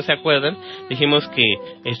pasada, si no se acuerdan, dijimos que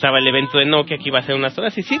estaba el evento de Nokia, que iba a ser unas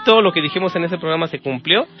horas, y sí, todo lo que dijimos en ese programa se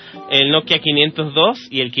cumplió. El Nokia 502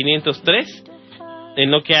 y el 503, el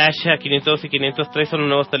Nokia Asha 502 y 503 son los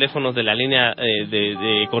nuevos teléfonos de la línea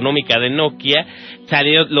de económica de Nokia.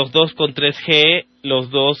 Salieron los dos con 3G, los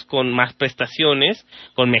dos con más prestaciones,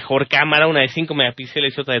 con mejor cámara, una de 5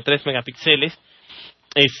 megapíxeles y otra de 3 megapíxeles.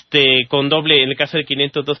 Con doble, en el caso del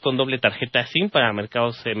 502, con doble tarjeta SIM para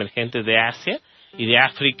mercados emergentes de Asia y de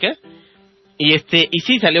África. Y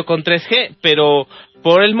sí salió con 3G, pero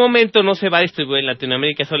por el momento no se va a distribuir en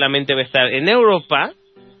Latinoamérica, solamente va a estar en Europa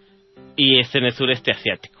y en el sureste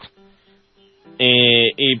asiático.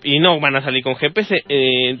 Y no van a salir con GPS.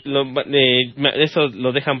 Eso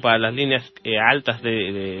lo dejan para las líneas altas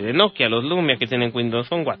de Nokia, los Lumia, que tienen Windows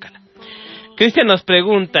Phone, guácala. Cristian nos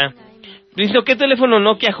pregunta, dice, ¿qué teléfono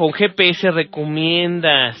Nokia con GPS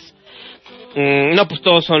recomiendas? No, pues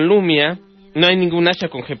todos son Lumia. No hay ningún hacha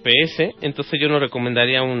con GPS, entonces yo no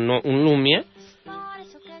recomendaría un Lumia.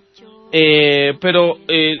 Pero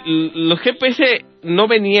los GPS no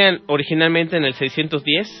venían originalmente en el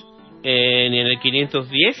 610 ni en el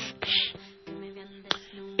 510.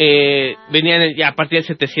 Venían ya a partir del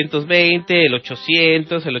 720, el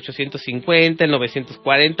 800, el 850, el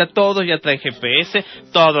 940, todos ya traen GPS,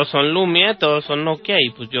 todos son Lumia, todos son Nokia, y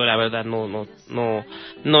pues yo la verdad yo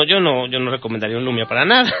no recomendaría un Lumia para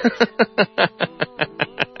nada.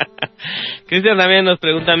 Cristian también nos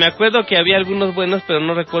pregunta, me acuerdo que había algunos buenos, pero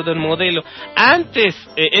no recuerdo el modelo. Antes,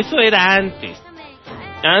 eso era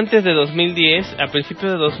antes de 2010, a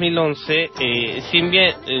principios de 2011,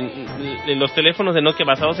 Symbian, los teléfonos de Nokia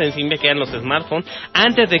basados en Symbian, que eran los smartphones,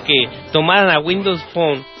 antes de que tomaran a Windows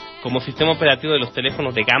Phone como sistema operativo de los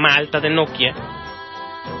teléfonos de gama alta de Nokia,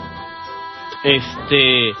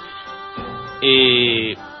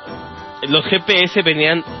 los GPS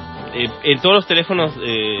venían en todos los teléfonos,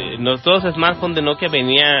 todos los smartphones de Nokia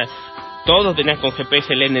todos venían con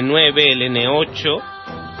GPS, el N9, el N8,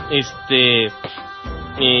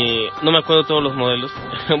 no me acuerdo todos los modelos.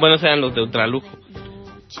 Bueno, eran los de ultralujo.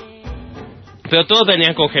 Pero todos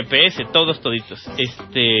venían con GPS, todos toditos.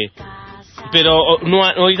 Pero no,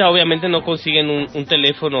 ahorita obviamente no consiguen un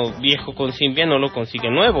teléfono viejo con Symbian, no lo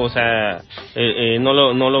consiguen nuevo, o sea, no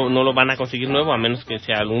lo van a conseguir nuevo a menos que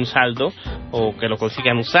sea algún saldo o que lo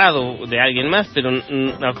consigan usado de alguien más, pero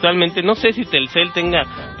actualmente no sé si Telcel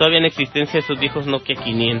tenga todavía en existencia esos viejos Nokia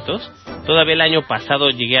 500. Todavía el año pasado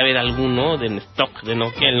llegué a ver alguno de stock de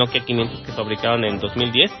Nokia, el Nokia 500 que fabricaron en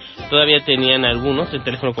 2010, todavía tenían algunos, el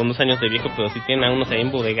teléfono con 2 años de viejo, pero sí tienen algunos ahí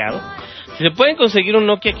embodegados. Si se pueden conseguir un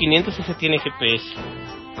Nokia 500, ese tiene GPS.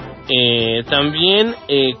 También,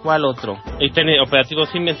 ¿cuál otro? Operativo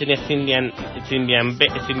Symbian, tenía Symbian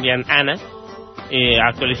Ana,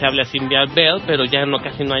 actualizable a Symbian Bell, pero ya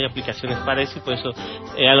casi no hay aplicaciones para eso, y por eso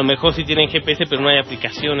a lo mejor sí tienen GPS, pero no hay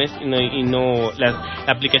aplicaciones, y no las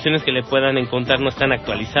aplicaciones que le puedan encontrar no están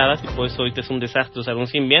actualizadas, y por eso ahorita es un desastre usar un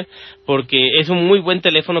Symbian, porque es un muy buen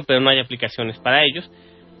teléfono, pero no hay aplicaciones para ellos.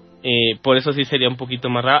 Por eso sí sería un poquito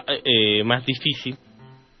más difícil.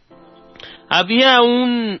 Había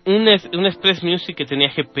un Express Music que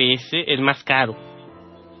tenía GPS, el más caro.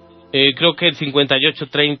 Creo que el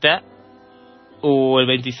 5830 o el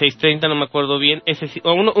 2630, no me acuerdo bien. Ese sí,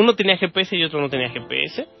 uno tenía GPS y otro no tenía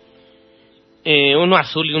GPS. Uno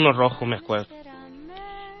azul y uno rojo, me acuerdo.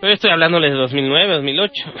 Pero estoy hablándoles de 2009,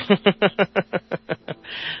 2008.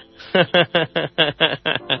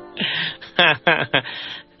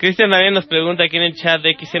 Cristian también nos pregunta aquí en el chat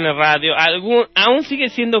de XN Radio, ¿aún sigue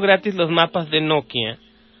siendo gratis los mapas de Nokia?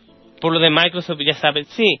 Por lo de Microsoft, ya sabes,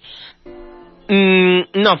 sí.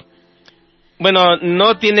 No. Bueno,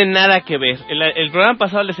 no tiene nada que ver. El programa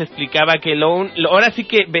pasado les explicaba que ahora sí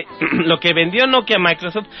que lo que vendió Nokia a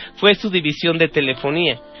Microsoft fue su división de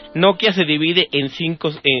telefonía. Nokia se divide en cinco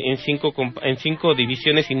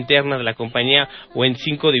divisiones internas de la compañía, o en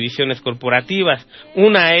 5 divisiones corporativas.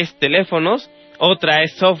 Una es teléfonos, otra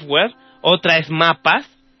es software, otra es mapas,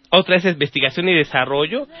 otra es investigación y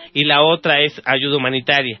desarrollo, y la otra es ayuda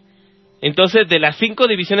humanitaria. Entonces, de las 5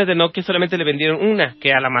 divisiones de Nokia solamente le vendieron una, que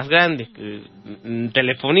era la más grande,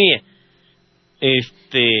 telefonía.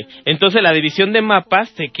 Entonces la división de mapas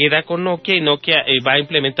se queda con Nokia, y Nokia va a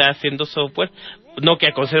implementar haciendo software.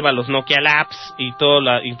 Nokia conserva los Nokia Labs y toda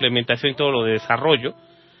la implementación y todo lo de desarrollo.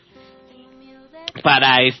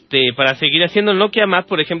 Para seguir haciendo. Nokia Maps,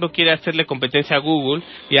 por ejemplo, quiere hacerle competencia a Google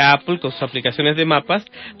y a Apple con sus aplicaciones de mapas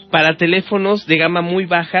para teléfonos de gama muy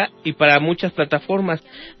baja y para muchas plataformas.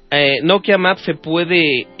 Nokia Maps se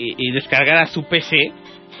puede descargar a su PC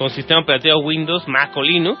con sistema operativo Windows, Mac o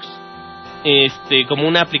Linux, como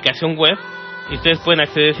una aplicación web. Y ustedes pueden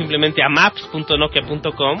acceder simplemente a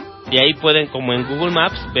maps.nokia.com y ahí pueden, como en Google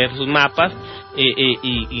Maps, ver sus mapas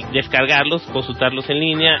y descargarlos, consultarlos en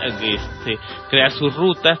línea, crear sus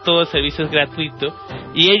rutas. Todo el servicio es gratuito,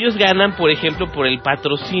 y ellos ganan, por ejemplo, por el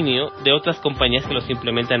patrocinio de otras compañías que los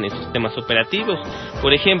implementan en sus sistemas operativos.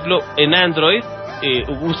 Por ejemplo, en Android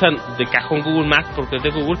usan de cajón Google Maps porque es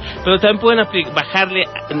de Google, pero también pueden bajarle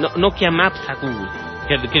Nokia Maps a Google,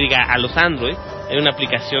 que diga a los Android. Hay una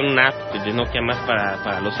aplicación, una app de Nokia Maps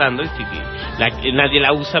para los Android, y nadie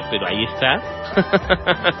la usa, pero ahí está.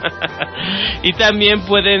 Y también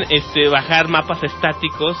pueden bajar mapas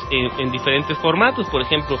estáticos en diferentes formatos. Por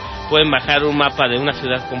ejemplo, pueden bajar un mapa de una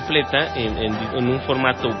ciudad completa en un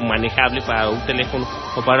formato manejable para un teléfono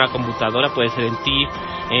o para una computadora. Puede ser en TIFF,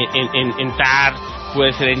 en TAR,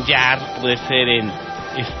 puede ser en YAR, puede ser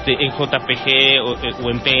en JPG o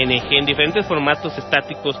en PNG, en diferentes formatos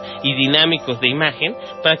estáticos y dinámicos de imagen,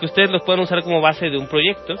 para que ustedes los puedan usar como base de un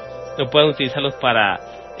proyecto, o puedan utilizarlos para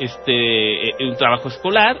un trabajo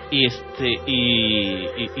escolar y si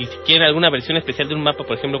quieren alguna versión especial de un mapa,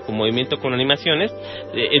 por ejemplo, con movimiento con animaciones,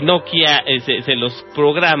 Nokia se los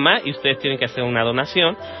programa y ustedes tienen que hacer una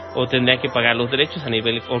donación o tendrían que pagar los derechos a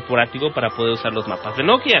nivel corporativo para poder usar los mapas de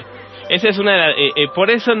Nokia. Esa es una por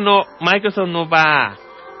eso Microsoft no va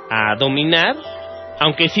a dominar,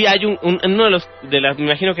 aunque sí hay uno me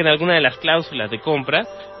imagino que en alguna de las cláusulas de compra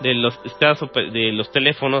de los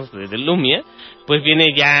teléfonos de Lumia, pues viene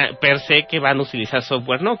ya per se que van a utilizar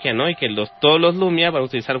software Nokia, ¿no? Y que todos los Lumia van a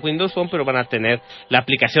utilizar Windows Phone, pero van a tener la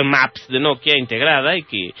aplicación Maps de Nokia integrada y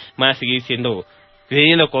que van a seguir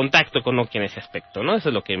teniendo contacto con Nokia en ese aspecto, ¿no? Eso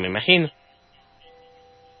es lo que me imagino.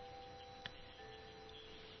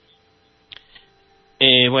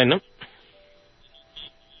 Bueno.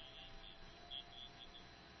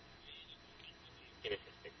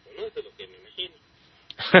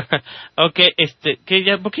 Ok,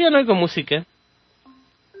 ¿por qué ya no oigo música?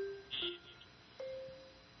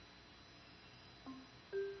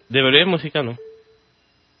 ¿Debería haber música o no?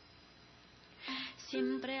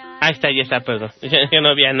 Ahí está, ya está, perdón. Ya no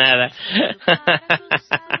había nada.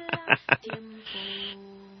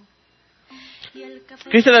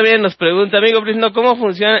 Cristian también nos pregunta, amigo Brisno, ¿cómo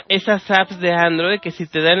funcionan esas apps de Android que si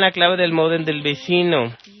te dan la clave del módem del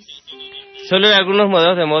vecino? Solo en algunos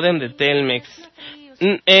modelos de módem de Telmex.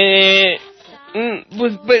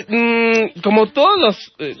 Como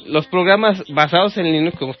todos los programas basados en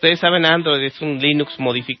Linux, como ustedes saben, Android es un Linux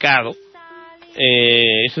modificado.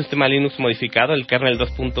 Es un sistema Linux modificado, el kernel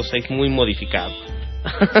 2.6 muy modificado.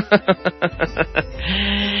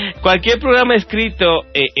 Cualquier programa escrito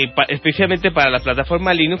especialmente para la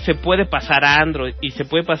plataforma Linux se puede pasar a Android, y se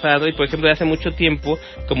puede pasar a Android, por ejemplo, de hace mucho tiempo,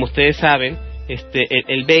 como ustedes saben,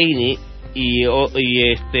 el Vecino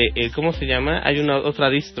 ¿cómo se llama? Hay otra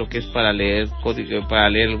distro que es para leer código, para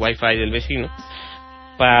leer el Wi-Fi del vecino,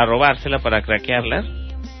 para robársela, para craquearla.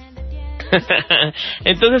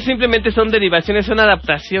 Entonces simplemente son derivaciones, son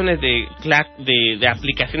adaptaciones de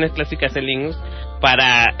aplicaciones clásicas en Linux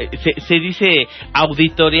para, se dice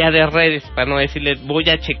auditoría de redes, para no decirle voy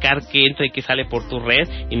a checar qué entra y qué sale por tu red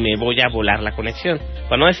y me voy a volar la conexión.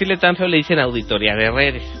 Para no decirle tan feo le dicen auditoría de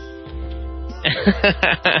redes.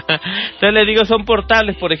 Entonces les digo, son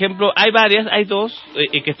portables, por ejemplo, hay dos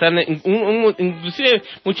que están inclusive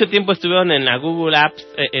mucho tiempo estuvieron en la Google Apps,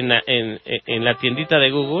 en la tiendita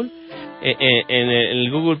de Google, en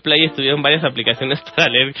el Google Play estuvieron varias aplicaciones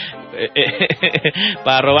para leer,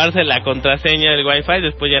 para robarse la contraseña del Wi-Fi.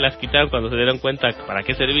 Después ya las quitaron cuando se dieron cuenta para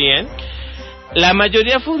qué servían. La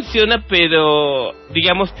mayoría funciona, pero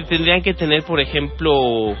digamos que tendrían que tener, por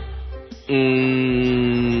ejemplo,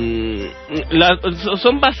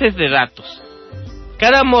 son bases de datos.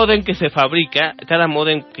 Cada módem que se fabrica, cada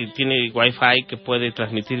módem que tiene Wi-Fi, que puede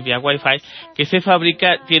transmitir vía Wi-Fi, que se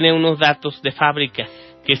fabrica, tiene unos datos de fábrica,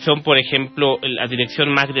 que son, por ejemplo, la dirección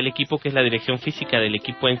MAC del equipo, que es la dirección física del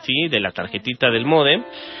equipo en sí, de la tarjetita del módem.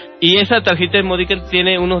 Y esa tarjeta de módem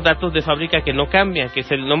tiene unos datos de fábrica que no cambian, que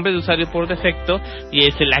es el nombre de usuario por defecto y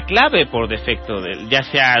es la clave por defecto, ya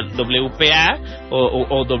sea WPA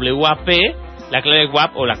o WAP, la clave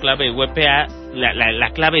WAP o la clave WPA,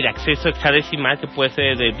 la clave de acceso hexadecimal, que puede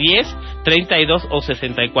ser de 10, 32 o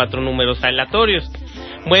 64 números aleatorios.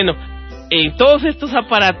 Bueno, todos estos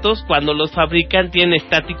aparatos, cuando los fabrican, tienen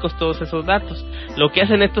estáticos todos esos datos. Lo que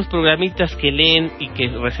hacen estos programitas que leen y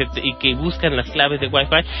que buscan las claves de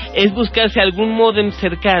Wi-Fi es buscar si algún módem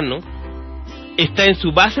cercano está en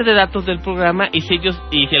su base de datos del programa, y si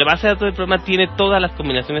la base de datos del programa tiene todas las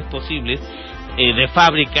combinaciones posibles de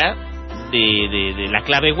fábrica de la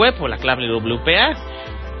clave web o la clave WPA.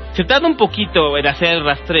 Se tarda un poquito en hacer el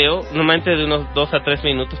rastreo, normalmente de unos 2 a 3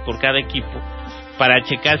 minutos por cada equipo, para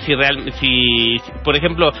checar si por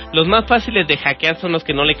ejemplo, los más fáciles de hackear son los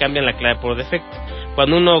que no le cambian la clave por defecto.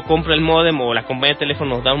 Cuando uno compra el módem o la compañía de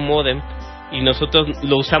teléfono nos da un módem y nosotros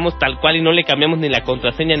lo usamos tal cual y no le cambiamos ni la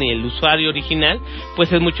contraseña ni el usuario original,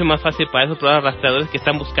 pues es mucho más fácil para esos programas rastreadores que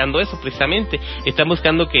están buscando eso precisamente. Están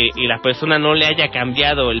buscando que la persona no le haya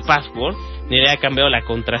cambiado el password, ni le haya cambiado la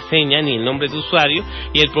contraseña, ni el nombre de usuario,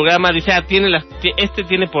 y el programa dice,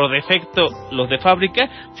 tiene por defecto los de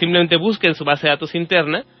fábrica, simplemente busquen su base de datos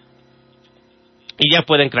interna y ya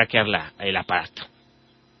pueden craquear el aparato.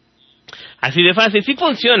 Así de fácil, sí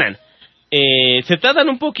funcionan. Se tardan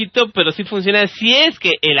un poquito, pero sí funcionan si es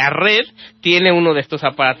que la red tiene uno de estos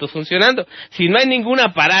aparatos funcionando. Si no hay ningún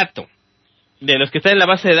aparato de los que están en la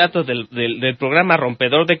base de datos del programa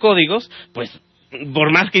rompedor de códigos, pues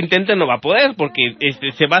por más que intente no va a poder, porque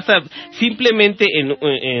se basa simplemente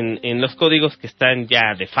en los códigos que están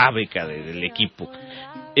ya de fábrica del equipo.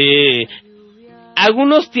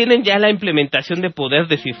 Algunos tienen ya la implementación de poder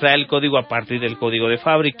descifrar el código a partir del código de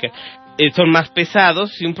fábrica. Son más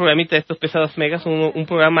pesados. Si un programita de estos pesados megas, un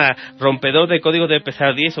programa rompedor de código debe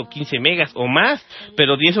pesar 10 o 15 megas o más,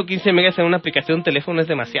 pero 10 o 15 megas en una aplicación de teléfono es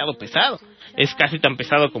demasiado pesado. Es casi tan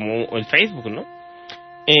pesado como el Facebook, ¿no?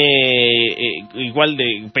 Igual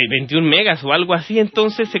de 21 megas o algo así.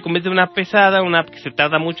 Entonces se convierte en una pesada, una app que se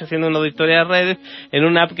tarda mucho haciendo una auditoría de redes, en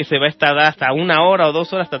una app que se va a estar hasta 1 hora o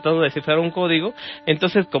 2 horas tratando de descifrar un código.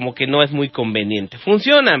 Entonces como que no es muy conveniente.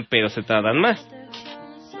 Funcionan, pero se tardan más.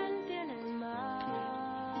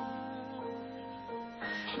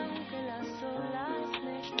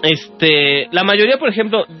 La mayoría, por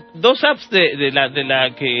ejemplo, 2 apps de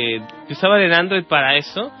la que usaban en Android para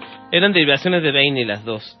eso eran derivaciones de Vecino, las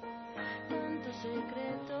 2.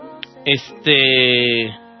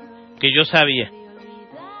 Que yo sabía.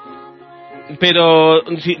 Pero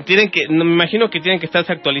sí, me imagino que tienen que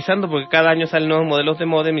estarse actualizando, porque cada año salen nuevos modelos de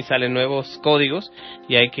módem y salen nuevos códigos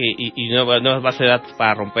y hay que nuevas bases de datos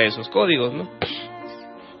para romper esos códigos, ¿no?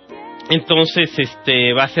 Entonces,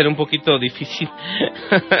 va a ser un poquito difícil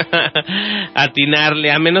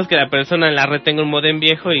atinarle, a menos que la persona en la red tenga un módem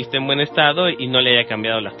viejo y esté en buen estado y no le haya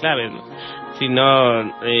cambiado las claves, ¿no? Si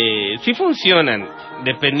no, sí funcionan,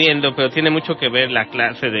 dependiendo, pero tiene mucho que ver la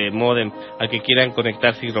clase de módem al que quieran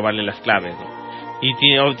conectarse y robarle las claves, ¿no? Y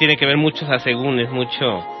tiene que ver muchos asegúnes,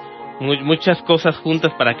 muchas cosas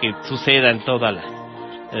juntas para que sucedan todas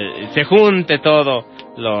se junte todo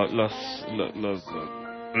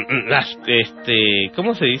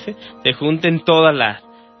 ¿cómo se dice? Se junten todas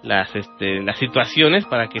las situaciones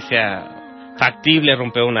para que sea factible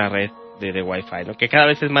romper una red de Wi-Fi, ¿no? Que cada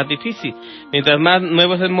vez es más difícil. Mientras más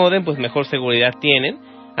nuevos es el modem, pues mejor seguridad tienen.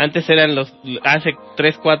 Antes hace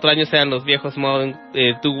 3-4 años eran los viejos modem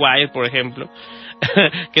 2-wire, por ejemplo,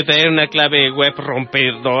 que traían una clave web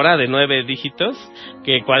rompedora de 9 dígitos,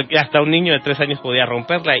 que hasta un niño de 3 años podía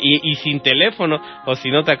romperla, y sin teléfono, o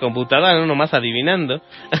sin otra computadora, no nomás adivinando.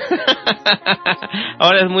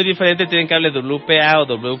 Ahora es muy diferente, tienen cable WPA o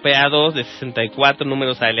WPA2 de 64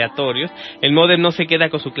 números aleatorios. El modem no se queda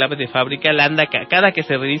con su clave de fábrica, cada que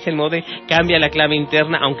se reinicia el modem cambia la clave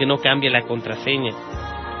interna, aunque no cambie la contraseña.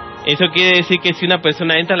 Eso quiere decir que si una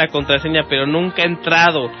persona entra a la contraseña pero nunca ha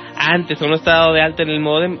entrado antes o no está dado de alta en el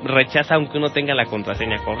módem, rechaza aunque uno tenga la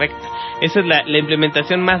contraseña correcta. Esa es la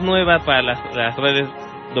implementación más nueva para las redes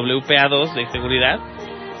WPA2 de seguridad.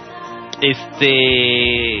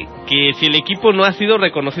 Que si el equipo no ha sido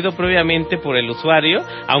reconocido previamente por el usuario,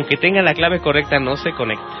 aunque tenga la clave correcta, no se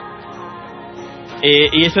conecta.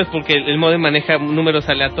 Y eso es porque el modem maneja números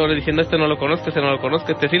aleatorios diciendo este no lo conozco, este no lo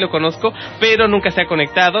conozco, este sí lo conozco, pero nunca se ha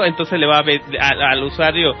conectado. Entonces le va a ver al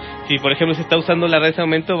usuario, si por ejemplo se está usando la red en ese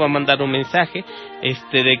momento, va a mandar un mensaje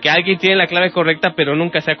de que alguien tiene la clave correcta pero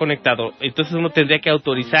nunca se ha conectado. Entonces uno tendría que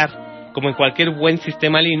autorizar, como en cualquier buen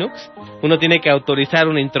sistema Linux, uno tiene que autorizar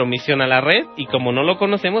una intromisión a la red, y como no lo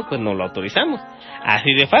conocemos, pues no lo autorizamos.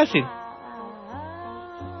 Así de fácil.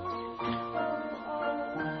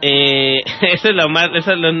 Eso es los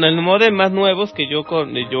modem más nuevos que yo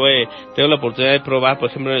tengo la oportunidad de probar. Por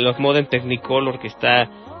ejemplo, los modem Technicolor que está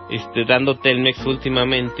dando Telmex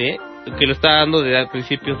últimamente, que lo está dando desde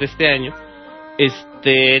principios de este año.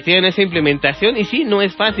 Tienen esa implementación y sí, no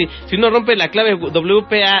es fácil. Si uno rompe la clave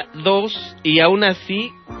WPA2 y aún así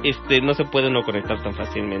no se puede uno conectar tan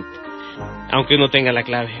fácilmente, aunque uno tenga la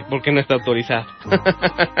clave, porque no está autorizado.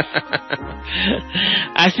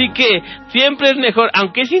 Así que siempre es mejor,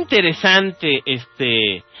 aunque es interesante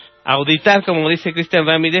auditar, como dice Cristian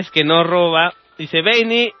Ramírez, que no roba. Dice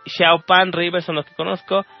Benny, Xiaopan, River son los que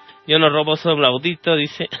conozco. Yo no robo, solo audito,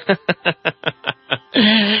 dice.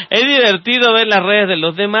 Es divertido ver las redes de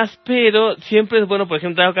los demás, pero siempre es bueno, por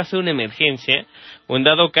ejemplo, en dado caso de una emergencia, o en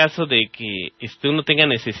dado caso de que uno tenga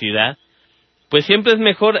necesidad, pues siempre es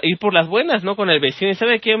mejor ir por las buenas, ¿no? Con el vecino.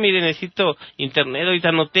 ¿Sabe qué? Mire, necesito internet,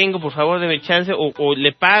 ahorita no tengo, por favor, deme chance, o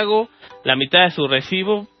le pago la mitad de su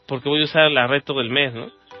recibo, porque voy a usar la red todo el mes, ¿no?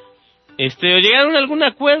 O llegaron a algún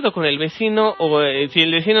acuerdo con el vecino, o si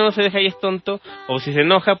el vecino no se deja y es tonto, o si se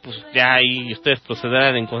enoja, pues ya ahí ustedes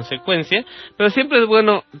procederán en consecuencia. Pero siempre es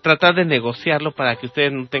bueno tratar de negociarlo para que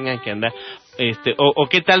ustedes no tengan que andar, o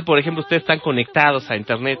qué tal, por ejemplo, ustedes están conectados a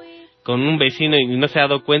internet con un vecino y no se ha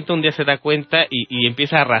dado cuenta, un día se da cuenta y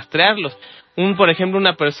empieza a rastrearlos. Por ejemplo,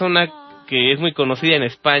 una persona que es muy conocida en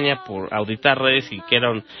España por auditar redes y que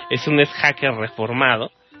es un hacker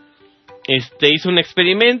reformado, hizo un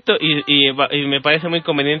experimento y me parece muy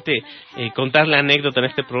conveniente contar la anécdota en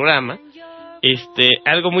este programa.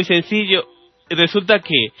 algo muy sencillo. Resulta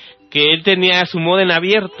que él tenía su módem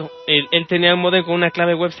abierto. Él tenía un módem con una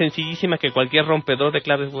clave web sencillísima que cualquier rompedor de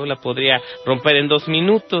claves web la podría romper en 2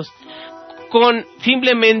 minutos.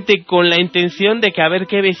 Simplemente con la intención de que a ver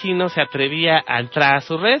qué vecino se atrevía a entrar a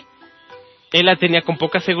su red. Él la tenía con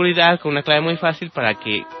poca seguridad, con una clave muy fácil para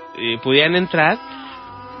que pudieran entrar.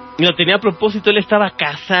 Y lo tenía a propósito. Él estaba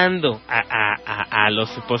cazando a los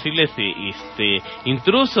posibles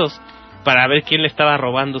intrusos para ver quién le estaba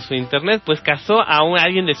robando su internet. Pues cazó a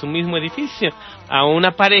alguien de su mismo edificio, a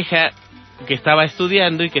una pareja que estaba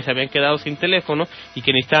estudiando y que se habían quedado sin teléfono y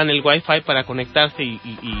que necesitaban el Wi-Fi para conectarse y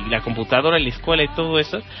la computadora, la escuela y todo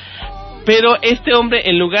eso. Pero este hombre,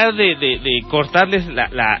 en lugar de cortarles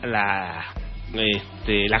la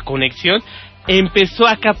conexión, empezó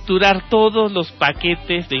a capturar todos los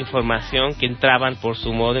paquetes de información que entraban por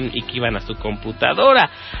su módem y que iban a su computadora.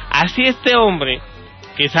 Así este hombre,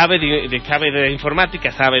 que sabe de informática,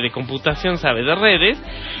 sabe de computación, sabe de redes,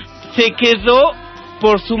 se quedó.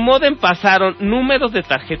 Por su módem pasaron números de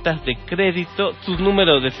tarjetas de crédito, sus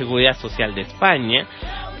números de seguridad social de España,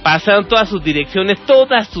 pasaron todas sus direcciones,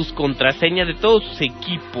 todas sus contraseñas de todos sus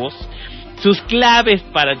equipos, sus claves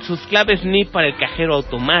NIP para el cajero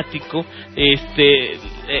automático,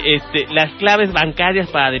 las claves bancarias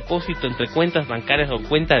para depósito entre cuentas bancarias o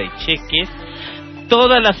cuenta de cheques,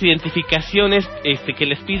 todas las identificaciones que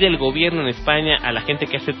les pide el gobierno en España a la gente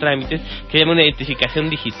que hace trámites, que llama una identificación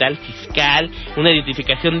digital fiscal, una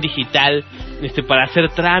identificación digital para hacer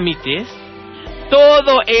trámites.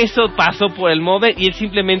 Todo eso pasó por el módem y él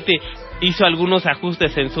simplemente hizo algunos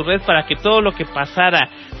ajustes en su red para que todo lo que pasara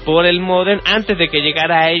por el módem antes de que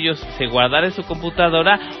llegara a ellos se guardara en su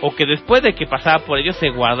computadora, o que después de que pasara por ellos se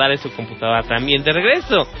guardara en su computadora también de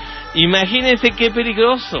regreso. Imagínense qué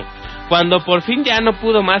peligroso. Cuando por fin ya no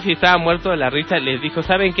pudo más y estaba muerto de la risa, les dijo: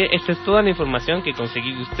 ¿saben qué? Esta es toda la información que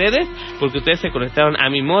conseguí de ustedes, porque ustedes se conectaron a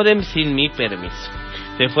mi módem sin mi permiso.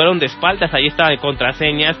 Se fueron de espaldas, ahí estaban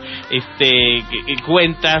contraseñas,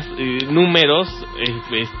 cuentas, números,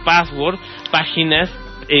 password, páginas,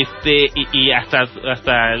 y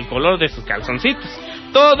hasta el color de sus calzoncitos.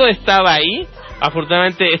 Todo estaba ahí.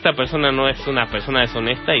 Afortunadamente esta persona no es una persona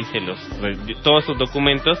deshonesta y todos sus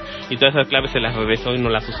documentos y todas esas claves se las regresó y no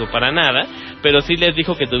las usó para nada, pero sí les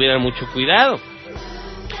dijo que tuvieran mucho cuidado.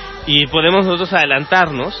 Y podemos nosotros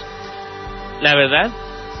adelantarnos, la verdad,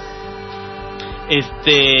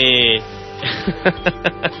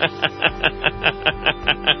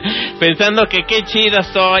 pensando que qué chido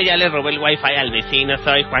soy, ya le robé el wifi al vecino,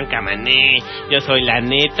 soy Juan Camané, yo soy la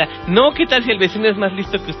neta. No, ¿qué tal si el vecino es más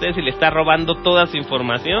listo que ustedes y le está robando toda su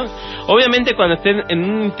información? Obviamente cuando estén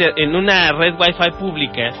en una red wifi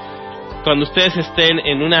pública, cuando ustedes estén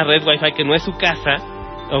en una red wifi que no es su casa,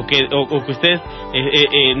 o que ustedes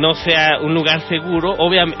no sea un lugar seguro,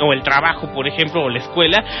 obviamente, o el trabajo, por ejemplo, o la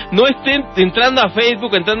escuela, no estén entrando a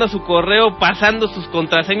Facebook, entrando a su correo, pasando sus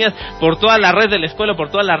contraseñas por toda la red de la escuela,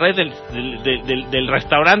 por toda la red del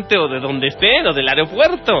restaurante, o de donde estén, o del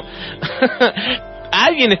aeropuerto.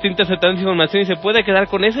 Alguien está interceptando esa información y se puede quedar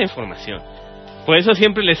con esa información. Por eso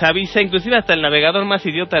siempre les avisa, inclusive hasta el navegador más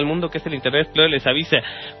idiota del mundo, que es el Internet Explorer, les avisa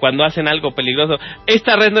cuando hacen algo peligroso.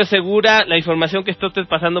 Esta red no es segura, la información que estés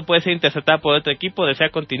pasando puede ser interceptada por otro equipo, desea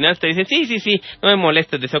continuar. Te dicen, sí, no me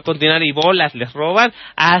molestes, deseo continuar, y bolas, les roban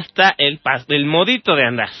hasta el modito de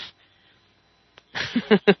andar.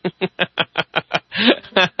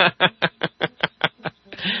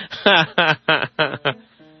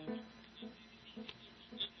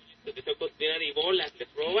 Y bolas te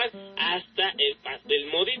roban hasta el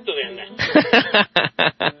modito de andar.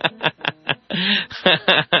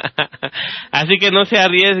 Así que no se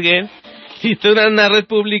arriesguen. Si están en una red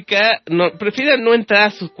pública, prefieran no entrar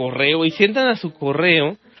a su correo, y si entran a su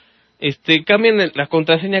correo, cambien la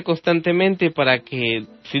contraseña constantemente para que,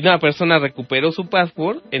 si una persona recuperó su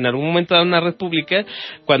password en algún momento de una red pública,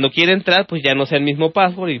 cuando quiera entrar, pues ya no sea el mismo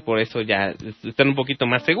password, y por eso ya están un poquito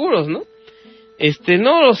más seguros, ¿no?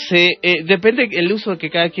 No lo sé, depende el uso que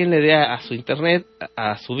cada quien le dé a su internet,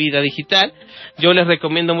 a su vida digital. Yo les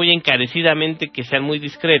recomiendo muy encarecidamente que sean muy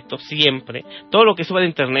discretos siempre. Todo lo que suba de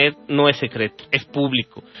internet no es secreto, es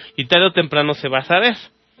público, y tarde o temprano se va a saber.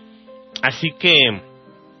 Así que,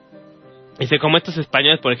 como estos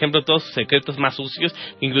españoles, por ejemplo, todos sus secretos más sucios,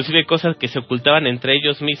 inclusive cosas que se ocultaban entre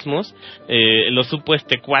ellos mismos, lo supo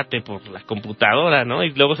este cuate por la computadora, ¿no? Y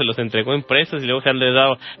luego se los entregó impresos, y luego se han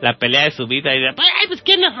dado la pelea de su vida, y de, pues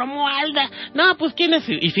 ¿quién es Romualda? No, pues ¿quién es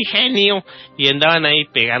Ifigenio? Y andaban ahí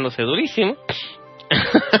pegándose durísimo.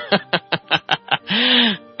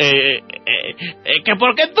 que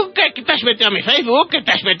por qué tú que te has metido a mi Facebook, que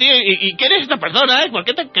te has metido y quién es esta persona, ¿por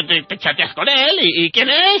qué te chateas con él y quién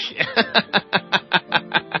es?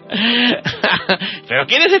 Pero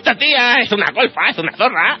quién es esta tía, es una golfa, es una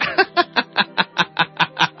zorra.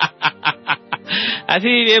 Así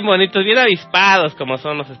bien bonitos, bien avispados como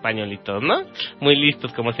son los españolitos, ¿no? Muy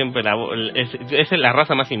listos como siempre, es la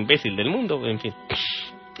raza más imbécil del mundo, en fin.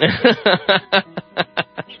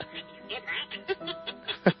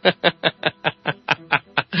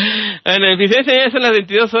 Bueno, en fin, ya son las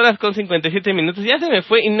 22 horas con 57 minutos. Ya se me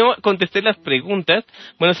fue y no contesté las preguntas.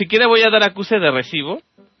 Bueno, siquiera voy a dar acuse de recibo.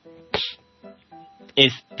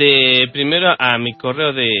 Primero a mi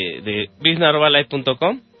correo de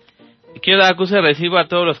business@live.com. Quiero dar acuse de recibo a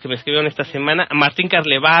todos los que me escribieron esta semana. A Martín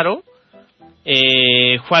Carlevaro,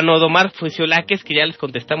 Juan Odomar Fuesiolaques, que ya les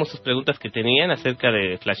contestamos sus preguntas que tenían acerca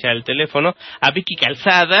de flashear el teléfono. A Vicky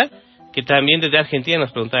Calzada, que también desde Argentina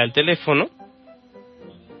nos preguntaba el teléfono.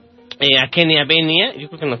 A Kenia Benia, yo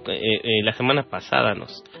creo que la semana pasada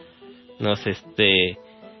nos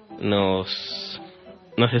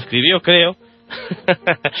escribió, creo.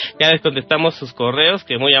 Ya les contestamos sus correos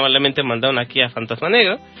que muy amablemente mandaron aquí a Fantasma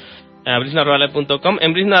Negro, a brisno@live.com.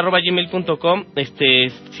 En brisno@gmail.com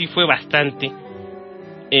sí fue bastante.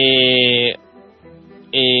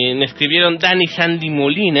 Me escribieron Dani Sandy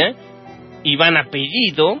Molina, Iván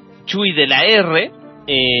Apellido, Chuy de la R,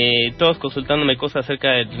 todos consultándome cosas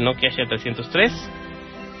acerca del Nokia H303.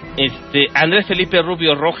 Andrés Felipe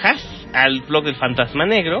Rubio Rojas al blog del Fantasma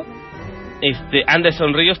Negro.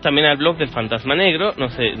 Anderson Ríos también al blog del Fantasma Negro,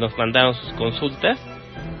 nos mandaron sus consultas.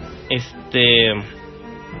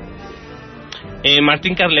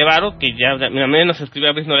 Martín Carlevaro, que ya nos escribió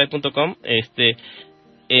a brisnolive.com.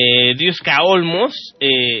 Diuska Olmos,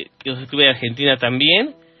 que nos escribe de Argentina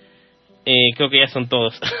también. Creo que ya son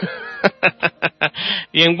todos.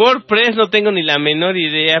 Y en WordPress no tengo ni la menor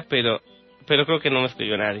idea, pero creo que no me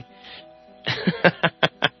escribió nadie.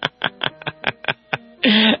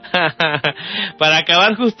 Para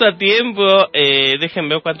acabar justo a tiempo, déjenme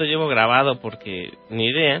ver cuánto llevo grabado, porque ni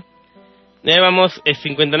idea. Ya llevamos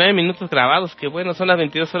 59 minutos grabados, que bueno, son las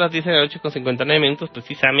 22 horas 10 de la noche con 59 minutos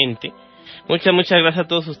precisamente. Muchas gracias a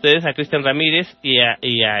todos ustedes, a Cristian Ramírez y a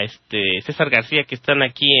César García, que están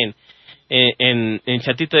aquí en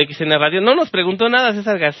chatito de XN Radio. No nos preguntó nada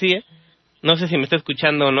César García, no sé si me está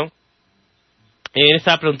escuchando o no. Él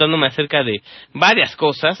estaba preguntándome acerca de varias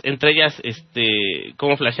cosas, entre ellas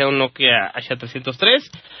cómo flashear un Nokia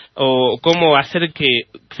H303 o cómo hacer que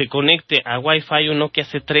se conecte a Wi-Fi un Nokia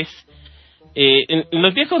C3.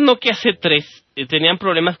 Los viejos Nokia C3 tenían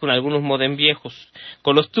problemas con algunos modem viejos,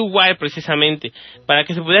 con los 2-wire precisamente. Para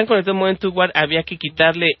que se pudieran conectar un modem 2-wire había que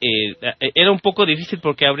quitarle, era un poco difícil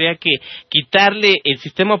porque habría que quitarle el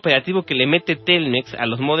sistema operativo que le mete Telmex a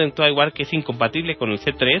los modem 2-wire, que es incompatible con el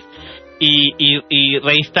C3, y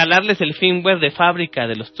reinstalarles el firmware de fábrica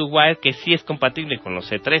de los 2-wire, que sí es compatible con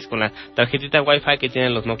los C3, con la tarjetita Wi-Fi que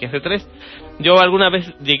tienen los Nokia C3. Yo alguna vez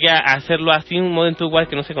llegué a hacerlo así, un modem 2-wire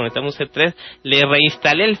que no se conectaba a un C3, le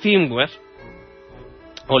reinstalé el firmware,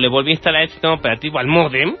 o le volví a instalar el sistema operativo al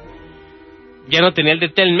modem. Ya no tenía el de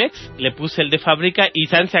Telmex, le puse el de fábrica y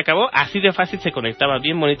se acabó. Así de fácil se conectaba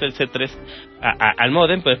bien bonito el C3 al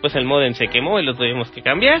modem, pero después el modem se quemó y lo tuvimos que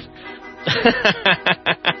cambiar.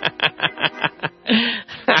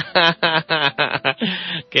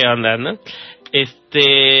 ¿Qué onda, no?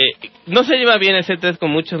 No se lleva bien el C3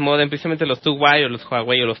 con muchos modem, precisamente los 2Y o los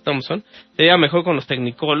Huawei o los Thomson. Se lleva mejor con los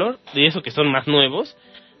Technicolor, y eso que son más nuevos.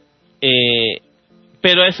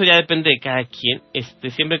 Pero eso ya depende de cada quien.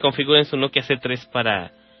 Siempre configuren su Nokia C3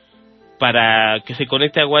 para que se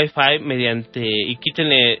conecte a Wi-Fi mediante, y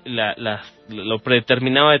quítenle lo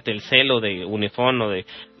predeterminado de Telcel o de Unifón o de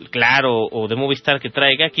Claro o de Movistar que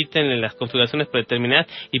traiga. Quítenle las configuraciones predeterminadas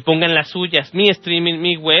y pongan las suyas, mi streaming,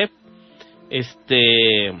 mi web,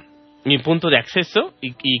 mi punto de acceso,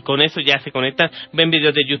 y con eso ya se conectan, ven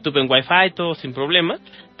videos de YouTube en Wi-Fi, todo sin problema.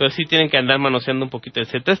 Pero sí tienen que andar manoseando un poquito el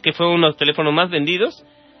C3, que fue uno de los teléfonos más vendidos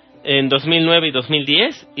en 2009 y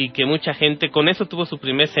 2010, y que mucha gente con eso tuvo su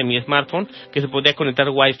primer semi-smartphone que se podía conectar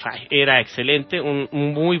Wi-Fi. Era excelente, un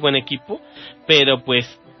muy buen equipo, pero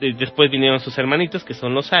pues después vinieron sus hermanitos, que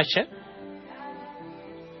son los Asha.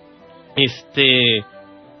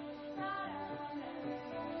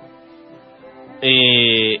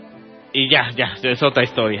 Y ya, es otra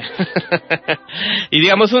historia. Y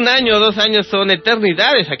digamos, 1 año o 2 años son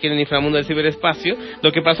eternidades aquí en el inframundo del ciberespacio.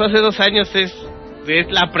 Lo que pasó hace 2 años es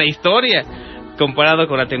la prehistoria comparado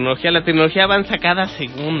con la tecnología. La tecnología avanza cada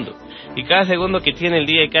segundo, y cada segundo que tiene el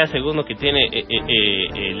día y cada segundo que tiene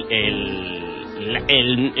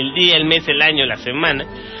el día, el mes, el año, la semana,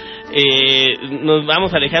 nos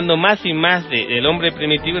vamos alejando más y más del hombre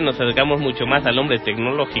primitivo y nos acercamos mucho más al hombre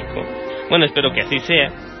tecnológico. Bueno, espero que así sea.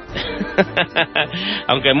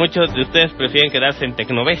 Aunque muchos de ustedes prefieren quedarse en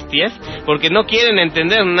tecnobestias porque no quieren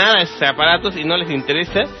entender nada de esos aparatos y no les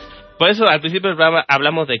interesa. Por eso al principio del programa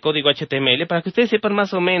hablamos de código HTML, para que ustedes sepan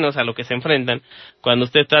más o menos a lo que se enfrentan cuando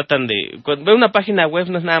ustedes tratan de... Cuando ver una página web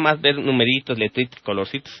no es nada más ver numeritos, letritas,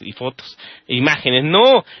 colorcitos y fotos, imágenes.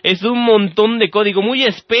 No, es un montón de código muy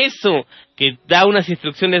espeso que da unas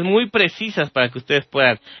instrucciones muy precisas para que ustedes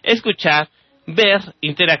puedan escuchar, ver,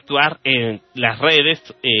 interactuar en las redes,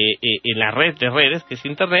 en la red de redes que es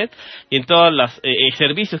Internet, y en todos los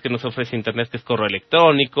servicios que nos ofrece Internet, que es correo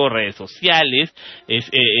electrónico, redes sociales,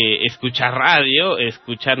 escuchar radio,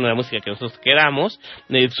 escuchar la música que nosotros queramos,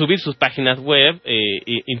 subir sus páginas web,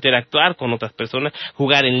 interactuar con otras personas,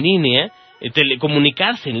 jugar en línea,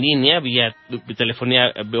 comunicarse en línea vía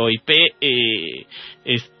telefonía VoIP,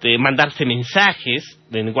 mandarse mensajes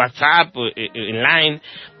en WhatsApp, en Line,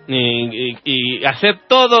 y hacer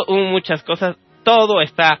muchas cosas. Todo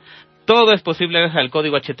es posible gracias al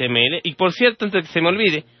código HTML. Y por cierto, antes de que se me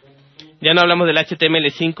olvide, ya no hablamos del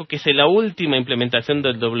HTML5, que es la última implementación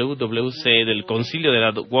del WWC, del concilio de la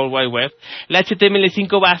World Wide Web. El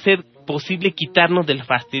HTML5 va a hacer posible quitarnos del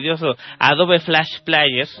fastidioso Adobe Flash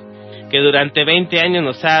Player, que durante 20 años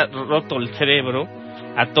nos ha roto el cerebro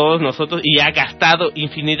a todos nosotros y ha gastado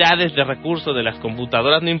infinidades de recursos de las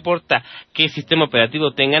computadoras. No importa qué sistema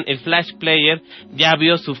operativo tengan, el Flash Player ya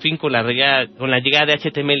vio su fin con la llegada de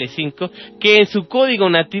HTML5, que en su código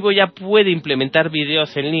nativo ya puede implementar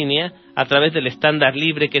videos en línea a través del estándar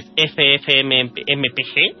libre que es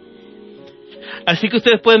FFmpeg. Así que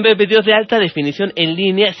ustedes pueden ver videos de alta definición en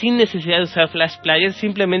línea sin necesidad de usar Flash Player,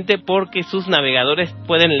 simplemente porque sus navegadores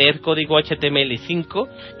pueden leer código HTML5,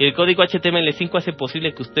 y el código HTML5 hace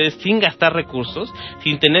posible que ustedes, sin gastar recursos,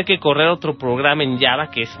 sin tener que correr otro programa en Java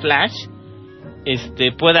que es Flash,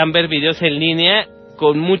 puedan ver videos en línea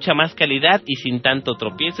con mucha más calidad y sin tanto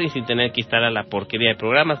tropiezo y sin tener que instalar la porquería de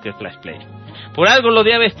programas que es Flash Player. Por algo lo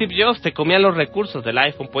odiaba Steve Jobs, te comía los recursos del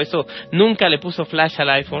iPhone, por eso nunca le puso Flash al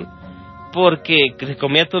iPhone, porque se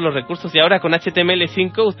comía todos los recursos. Y ahora con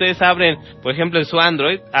HTML5 ustedes abren, por ejemplo en su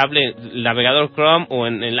Android, abren el navegador Chrome, o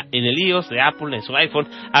en el iOS de Apple, en su iPhone,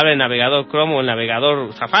 abren el navegador Chrome o el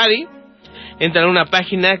navegador Safari, entran a una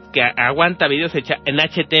página que aguanta videos hechos en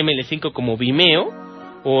HTML5 como Vimeo,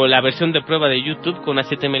 o la versión de prueba de YouTube con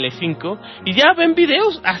HTML5, y ya ven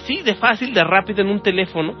videos así de fácil, de rápido en un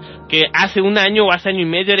teléfono, que hace un año o hace año y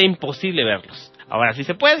medio era imposible verlos. Ahora sí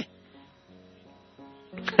se puede.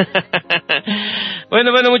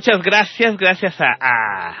 Bueno, muchas gracias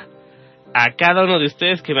a cada uno de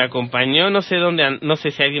ustedes que me acompañó. No sé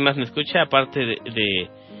si alguien más me escucha aparte de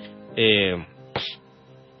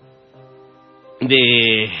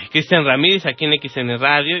Cristian Ramírez aquí en XN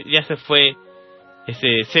Radio. Ya se fue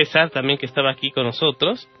César también, que estaba aquí con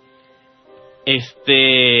nosotros.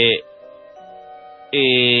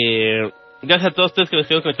 Gracias a todos ustedes que me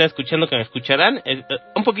están escuchando, que me escucharán.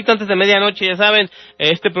 Un poquito antes de medianoche, ya saben,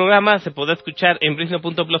 este programa se podrá escuchar en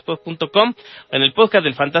brisno.blogspot.com, en el podcast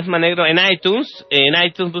del Fantasma Negro en iTunes. En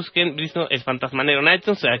iTunes busquen Brisno el Fantasma Negro en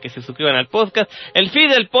iTunes, para que se suscriban al podcast. El feed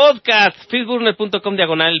del podcast, feedburner.com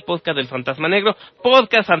 /el podcast del Fantasma Negro,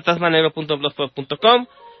 podcastfantasmanegro.blogspot.com,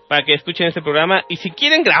 para que escuchen este programa. Y si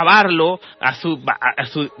quieren grabarlo a su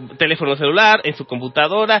teléfono celular, en su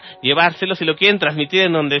computadora, llevárselo, si lo quieren transmitir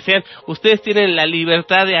en donde sean, ustedes tienen la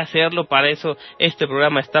libertad de hacerlo. Para eso este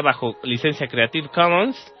programa está bajo licencia Creative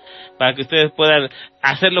Commons, para que ustedes puedan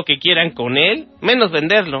hacer lo que quieran con él, menos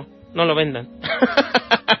venderlo. No lo vendan.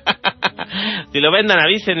 Si lo vendan,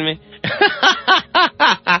 avísenme.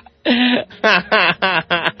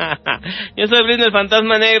 Yo soy Brisno el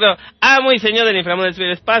Fantasma Negro, amo y señor del inframundo del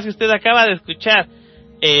ciberespacio. Usted acaba de escuchar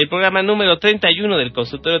el programa número 31 del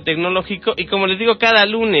Consultorio Tecnológico, y como les digo cada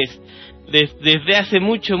lunes desde hace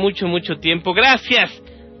mucho tiempo, gracias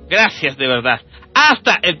de verdad.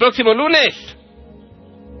 Hasta el próximo lunes.